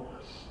wall,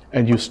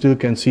 and you still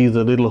can see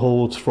the little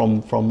holes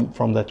from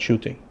that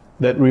shooting.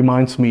 That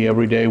reminds me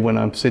every day when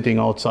I'm sitting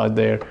outside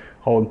there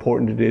how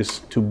important it is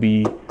to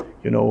be,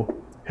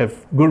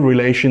 have good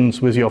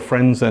relations with your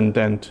friends, and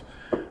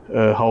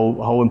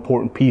how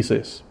important peace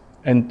is,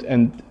 and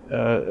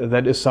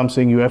that is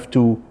something you have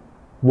to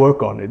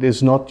work on. It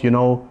is not,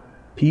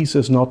 peace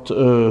is not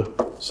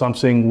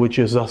something which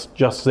is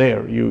just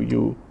there.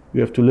 You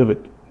have to live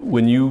it.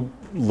 When you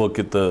look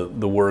at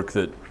the work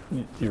that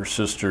your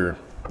sister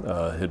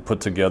had put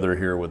together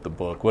here with the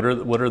book, what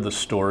are the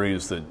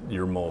stories that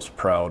you're most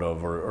proud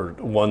of, or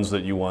ones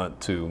that you want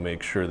to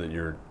make sure that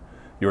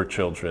your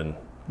children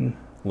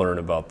learn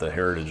about the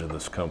heritage of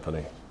this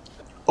company?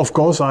 Of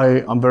course,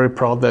 I'm very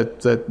proud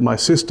that my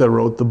sister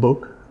wrote the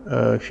book.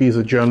 She's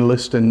a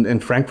journalist in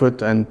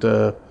Frankfurt, and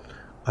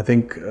I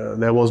think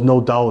there was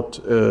no doubt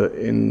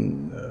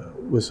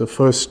with the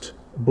first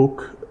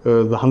book,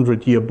 the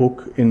 100-year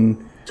book in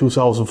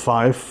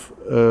 2005,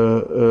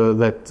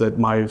 that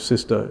my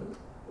sister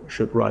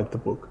should write the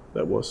book.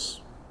 That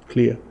was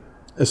clear.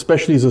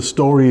 Especially the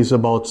stories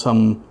about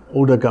some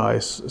older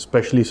guys,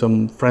 especially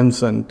some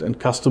friends and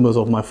customers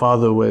of my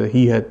father, where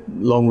he had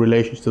long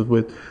relationships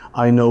with.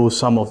 I know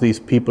some of these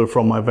people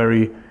from my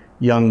very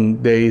young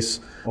days.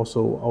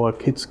 Also,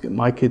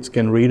 my kids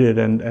can read it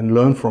and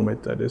learn from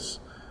it. That is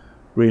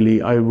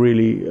I'm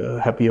really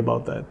happy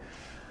about that.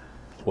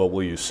 What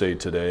will you say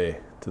today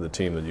to the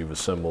team that you've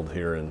assembled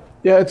here?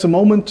 Yeah, it's a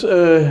moment.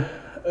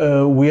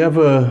 We have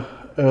a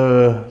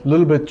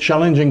little bit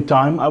challenging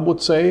time, I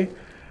would say.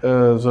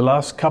 The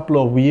last couple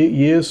of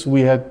years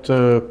we had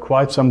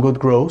quite some good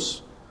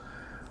growth,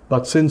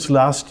 but since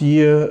last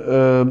year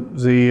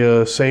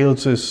the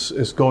sales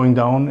is going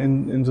down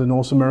in the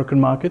North American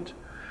market.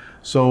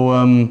 So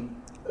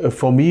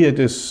for me it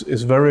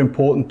is very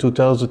important to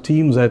tell the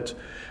team that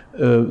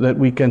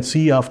we can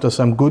see after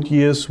some good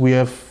years we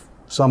have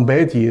some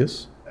bad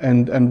years,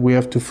 and we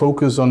have to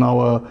focus on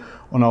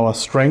our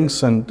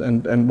strengths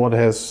and what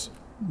has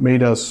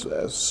made us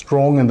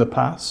strong in the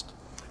past.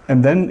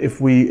 And then if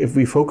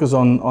we focus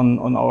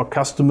on our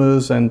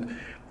customers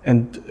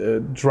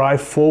and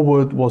drive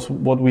forward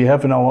what we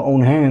have in our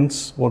own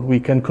hands, what we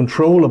can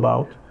control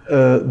about,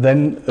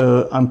 then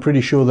I'm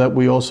pretty sure that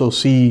we also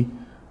see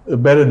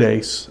better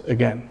days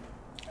again.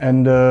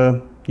 And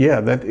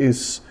that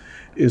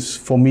is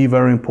for me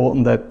very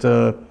important,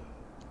 that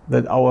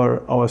that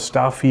our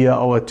staff here,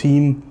 our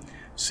team,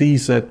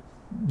 sees that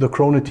the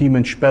Krone team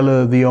and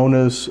Spelle, the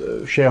owners,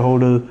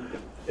 shareholder,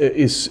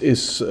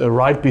 is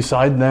right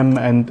beside them,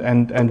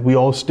 and we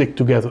all stick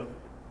together.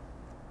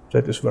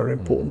 That is very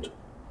important.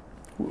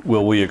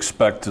 Will we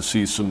expect to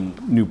see some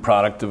new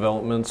product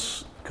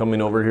developments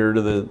coming over here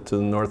to the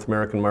North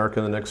American market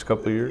in the next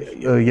couple of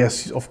years?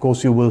 Yes, of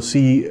course you will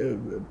see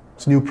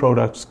new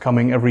products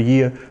coming every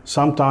year.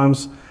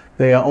 Sometimes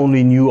they are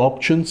only new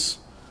options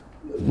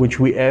which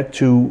we add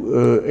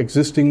to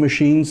existing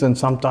machines, and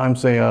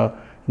sometimes they are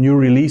new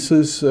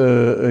releases,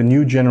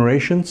 new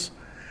generations.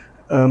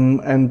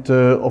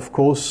 Of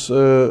course,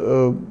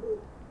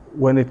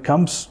 when it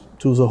comes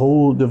to the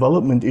whole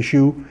development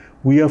issue,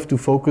 we have to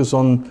focus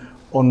on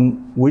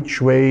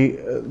which way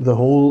the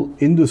whole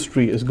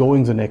industry is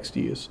going the next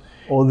years.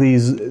 All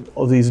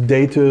these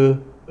data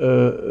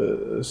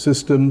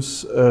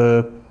systems,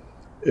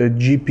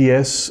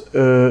 GPS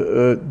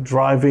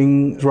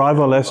driving,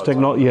 driverless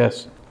technology.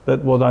 Yes,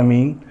 that's what I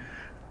mean.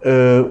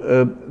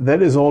 That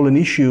is all an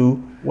issue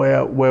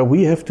where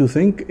we have to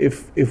think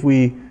if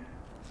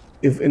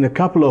in a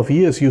couple of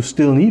years you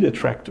still need a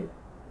tractor,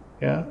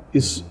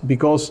 is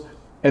because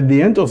at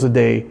the end of the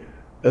day,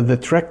 the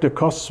tractor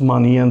costs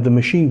money and the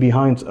machine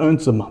behind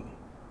earns the money.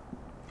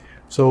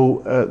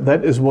 So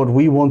that is what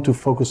we want to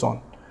focus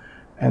on,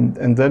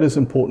 and that is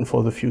important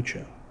for the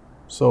future.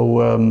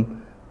 So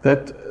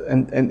that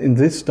and in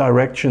this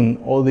direction,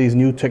 all these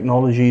new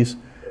technologies,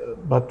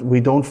 but we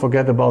don't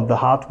forget about the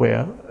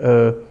hardware.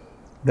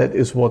 That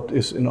is what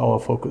is in our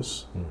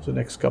focus the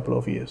next couple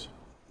of years.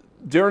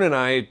 Darren and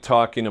I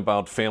talking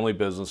about family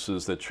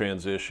businesses that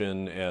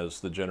transition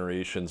as the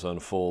generations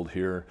unfold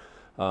here,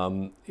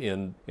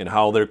 and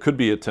how there could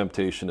be a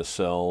temptation to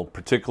sell,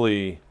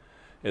 particularly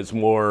as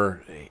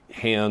more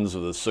hands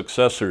of the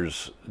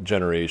successors'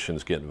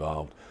 generations get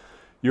involved.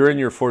 You're in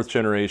your fourth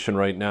generation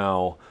right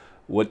now.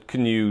 What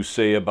can you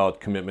say about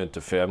commitment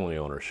to family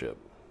ownership?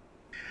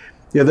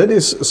 Yeah, that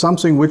is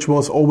something which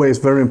was always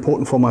very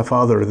important for my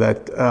father,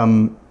 that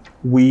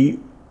we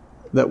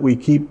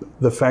keep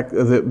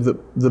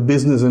the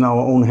business in our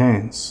own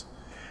hands.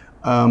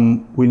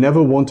 We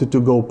never wanted to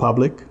go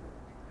public,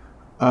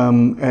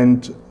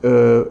 and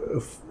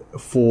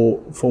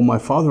for my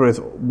father it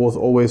was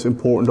always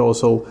important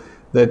also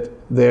that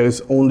there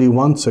is only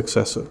one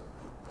successor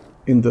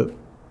in the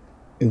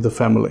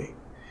family.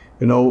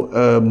 You know,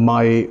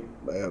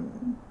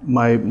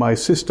 my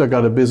sister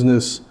got a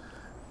business,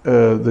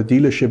 the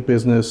dealership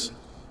business,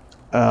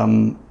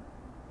 and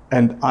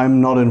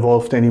I'm not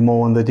involved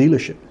anymore in the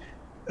dealership.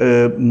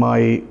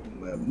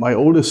 My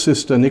oldest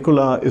sister,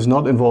 Nicola, is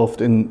not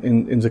involved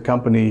in the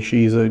company.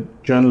 She's a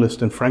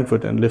journalist in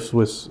Frankfurt and lives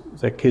with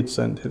their kids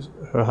and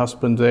her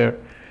husband there.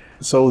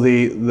 So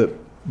the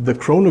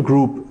Krone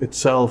Group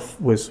itself,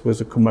 with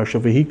the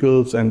commercial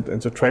vehicles and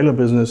the trailer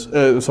business,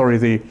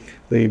 the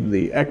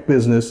ag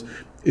business,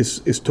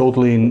 is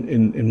totally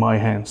in my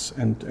hands,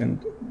 and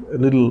a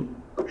little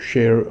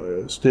share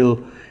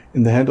still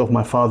in the hand of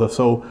my father.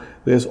 So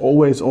there's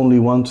always only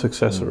one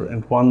successor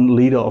and one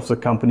leader of the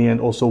company,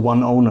 and also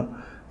one owner.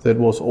 That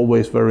was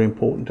always very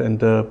important.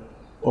 And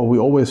we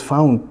always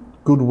found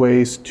good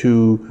ways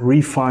to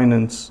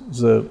refinance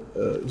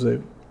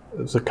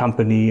the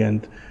company,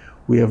 and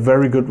we have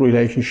very good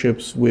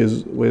relationships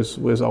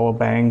with our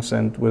banks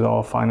and with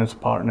our finance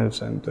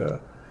partners, and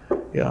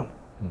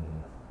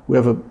we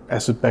have an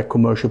asset-backed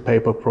commercial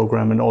paper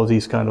program and all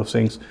these kind of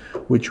things,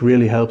 which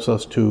really helps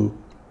us to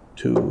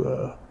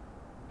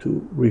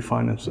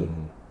refinance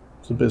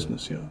the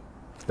business. Yeah.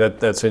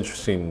 That's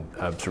interesting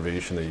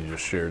observation that you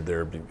just shared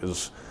there,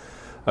 because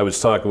I was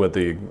talking with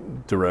the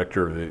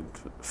director of the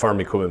Farm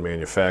Equipment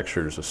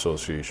Manufacturers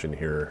Association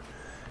here,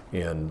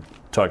 and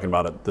talking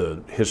about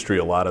the history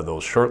of a lot of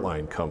those short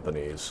line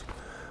companies.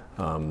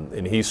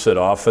 And he said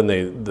often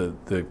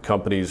the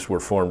companies were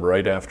formed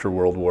right after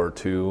World War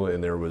II,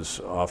 and there was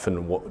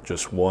often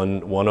just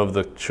one of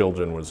the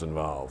children was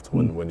involved.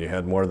 When you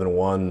had more than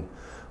one,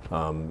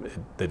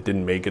 that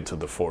didn't make it to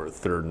the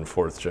third and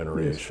fourth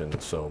generation.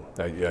 Yes. So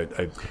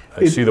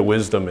I see the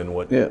wisdom in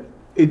what. Yeah,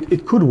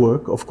 it could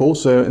work, of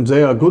course, and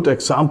there are good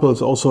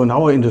examples also in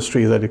our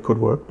industry that it could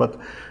work. But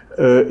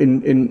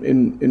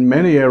in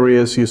many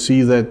areas, you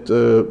see that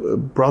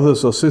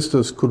brothers or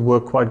sisters could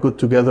work quite good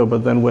together.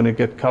 But then when it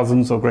get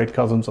cousins or great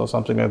cousins or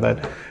something like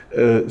that,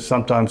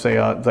 sometimes they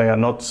are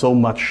not so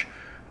much.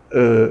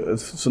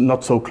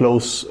 Not so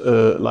close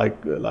like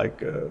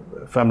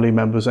family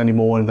members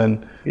anymore, and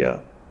then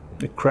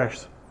it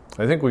crashed.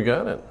 I think we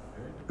got it.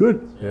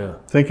 Good. Yeah.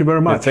 Thank you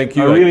very much. Yeah, thank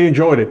you. I really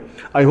enjoyed it.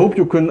 I hope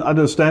you could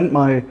understand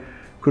my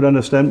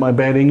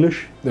bad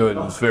English. No, it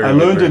was very. I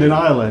learned it in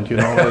Ireland, you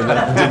know.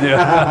 Did you?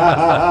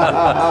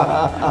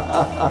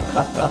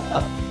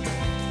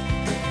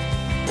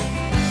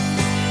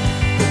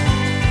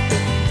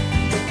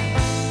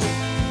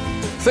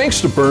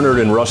 Thanks to Bernard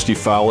and Rusty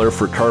Fowler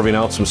for carving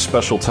out some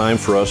special time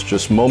for us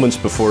just moments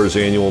before his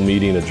annual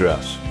meeting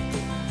address.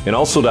 And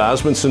also to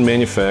Osmundson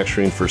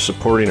Manufacturing for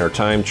supporting our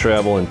time,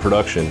 travel, and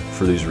production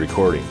for these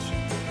recordings.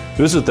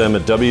 Visit them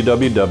at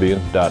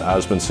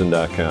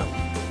www.osmundson.com.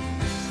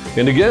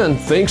 And again,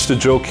 thanks to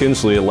Joe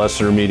Kinsley at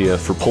Lessiter Media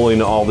for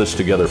pulling all this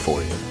together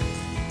for you.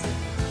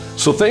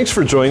 So thanks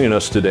for joining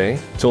us today.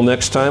 Till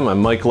next time, I'm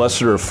Mike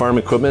Lessiter of Farm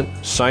Equipment,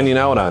 signing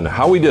out on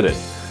How We Did It,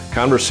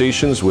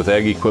 Conversations with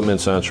Ag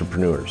Equipment's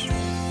Entrepreneurs.